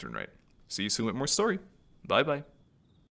with the Lantern Right. See you soon with more story. Bye-bye.